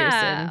seeing this,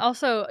 Kirsten.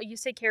 Also, you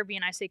say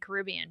Caribbean, I say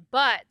Caribbean,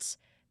 but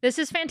this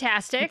is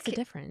fantastic. What's the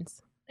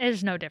difference?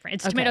 There's no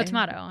difference. It's Okay.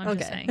 tomato. I'm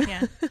just Okay. saying.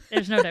 Yeah,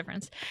 there's no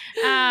difference.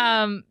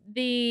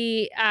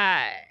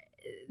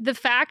 The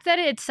fact that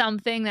it's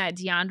something that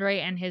DeAndre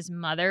and his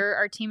mother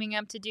are teaming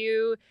up to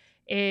do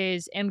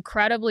is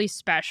incredibly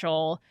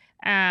special.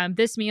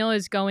 This meal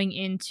is going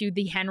into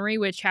the Henry,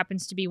 which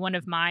happens to be one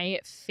of my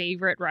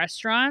favorite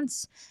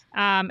restaurants,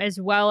 as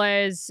well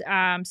as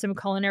some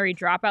culinary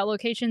dropout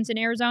locations in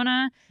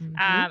Arizona. Mhm.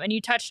 And you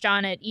touched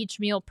on it. Each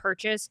meal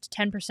purchased,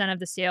 10% of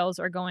the sales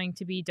are going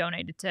to be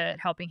donated to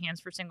Helping Hands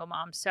for Single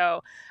Moms.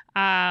 So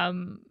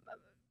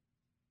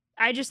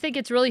I just think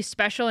it's really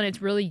special and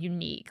it's really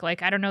unique.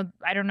 Like, I don't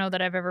know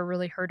that I've ever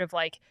really heard of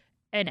like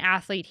an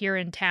athlete here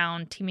in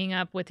town teaming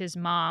up with his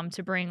mom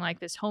to bring like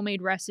this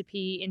homemade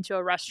recipe into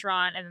a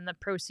restaurant, and then the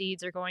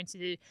proceeds are going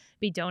to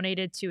be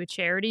donated to a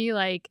charity.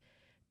 Like,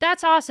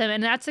 that's awesome.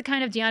 And that's the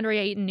kind of DeAndre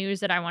Ayton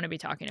news that I want to be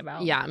talking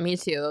about. Yeah, me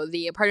too.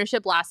 The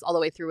partnership lasts all the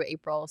way through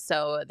April,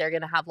 so they're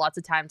going to have lots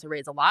of time to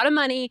raise a lot of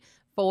money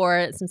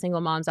for some single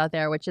moms out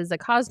there, which is a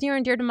cause near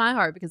and dear to my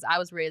heart because I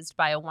was raised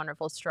by a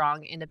wonderful,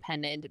 strong,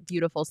 independent,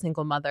 beautiful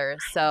single mother.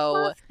 So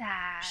Love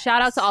that.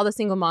 shout out to all the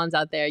single moms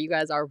out there. You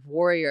guys are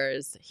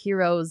warriors,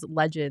 heroes,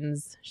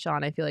 legends.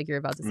 Sean, I feel like you're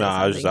about to say No,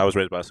 something. I was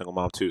raised by a single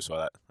mom too,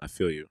 so I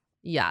feel you.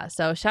 Yeah,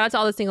 so shout out to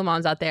all the single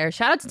moms out there.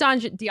 Shout out to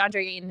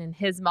DeAndre Ayton and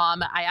his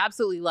mom. I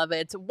absolutely love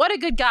it. What a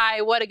good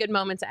guy. What a good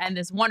moment to end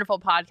this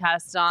wonderful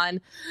podcast on.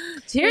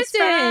 Cheers, It's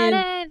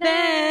Friday,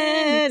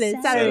 then.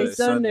 It's Saturday,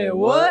 Sunday. What?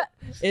 What?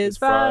 It's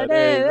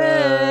Friday.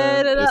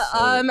 then.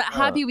 It's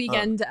Happy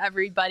weekend,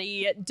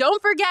 everybody.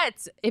 Don't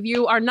forget, if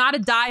you are not a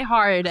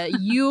diehard,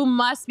 you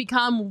must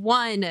become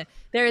one.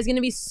 There is going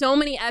to be so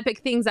many epic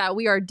things that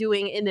we are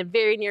doing in the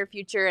very near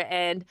future,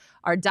 and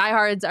our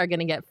diehards are going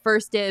to get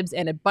first dibs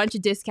and a bunch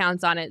of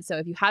discounts on it. So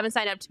if you haven't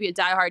signed up to be a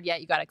diehard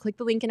yet, you got to click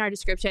the link in our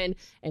description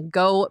and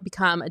go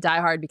become a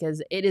diehard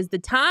because it is the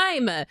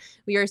time.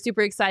 We are super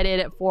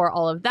excited for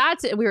all of that.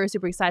 We are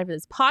super excited for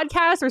this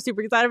podcast. We're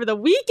super excited for the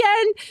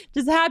weekend.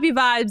 Just happy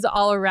vibes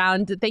all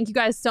around. Thank you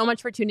guys so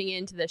much for tuning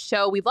in to the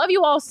show. We love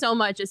you all so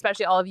much,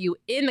 especially all of you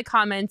in the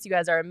comments. You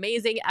guys are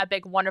amazing,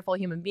 epic, wonderful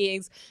human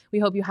beings. We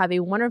hope you have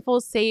a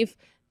wonderful, safe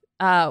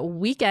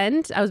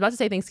weekend. I was about to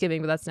say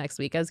Thanksgiving, but that's next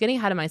week. I was getting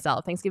ahead of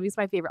myself. Thanksgiving is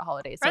my favorite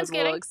holiday, so I was a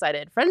little Friendsgiving.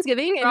 excited.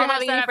 Friendsgiving. If you're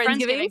having any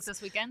Friendsgivings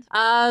this weekend.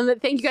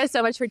 thank you guys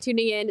so much for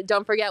tuning in.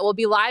 Don't forget, we'll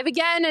be live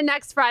again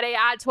next Friday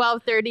at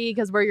 12:30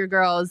 because we're your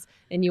girls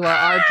and you are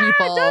our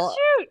people. Don't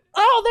shoot.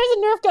 Oh, there's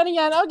a Nerf gun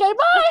again. Okay,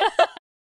 bye.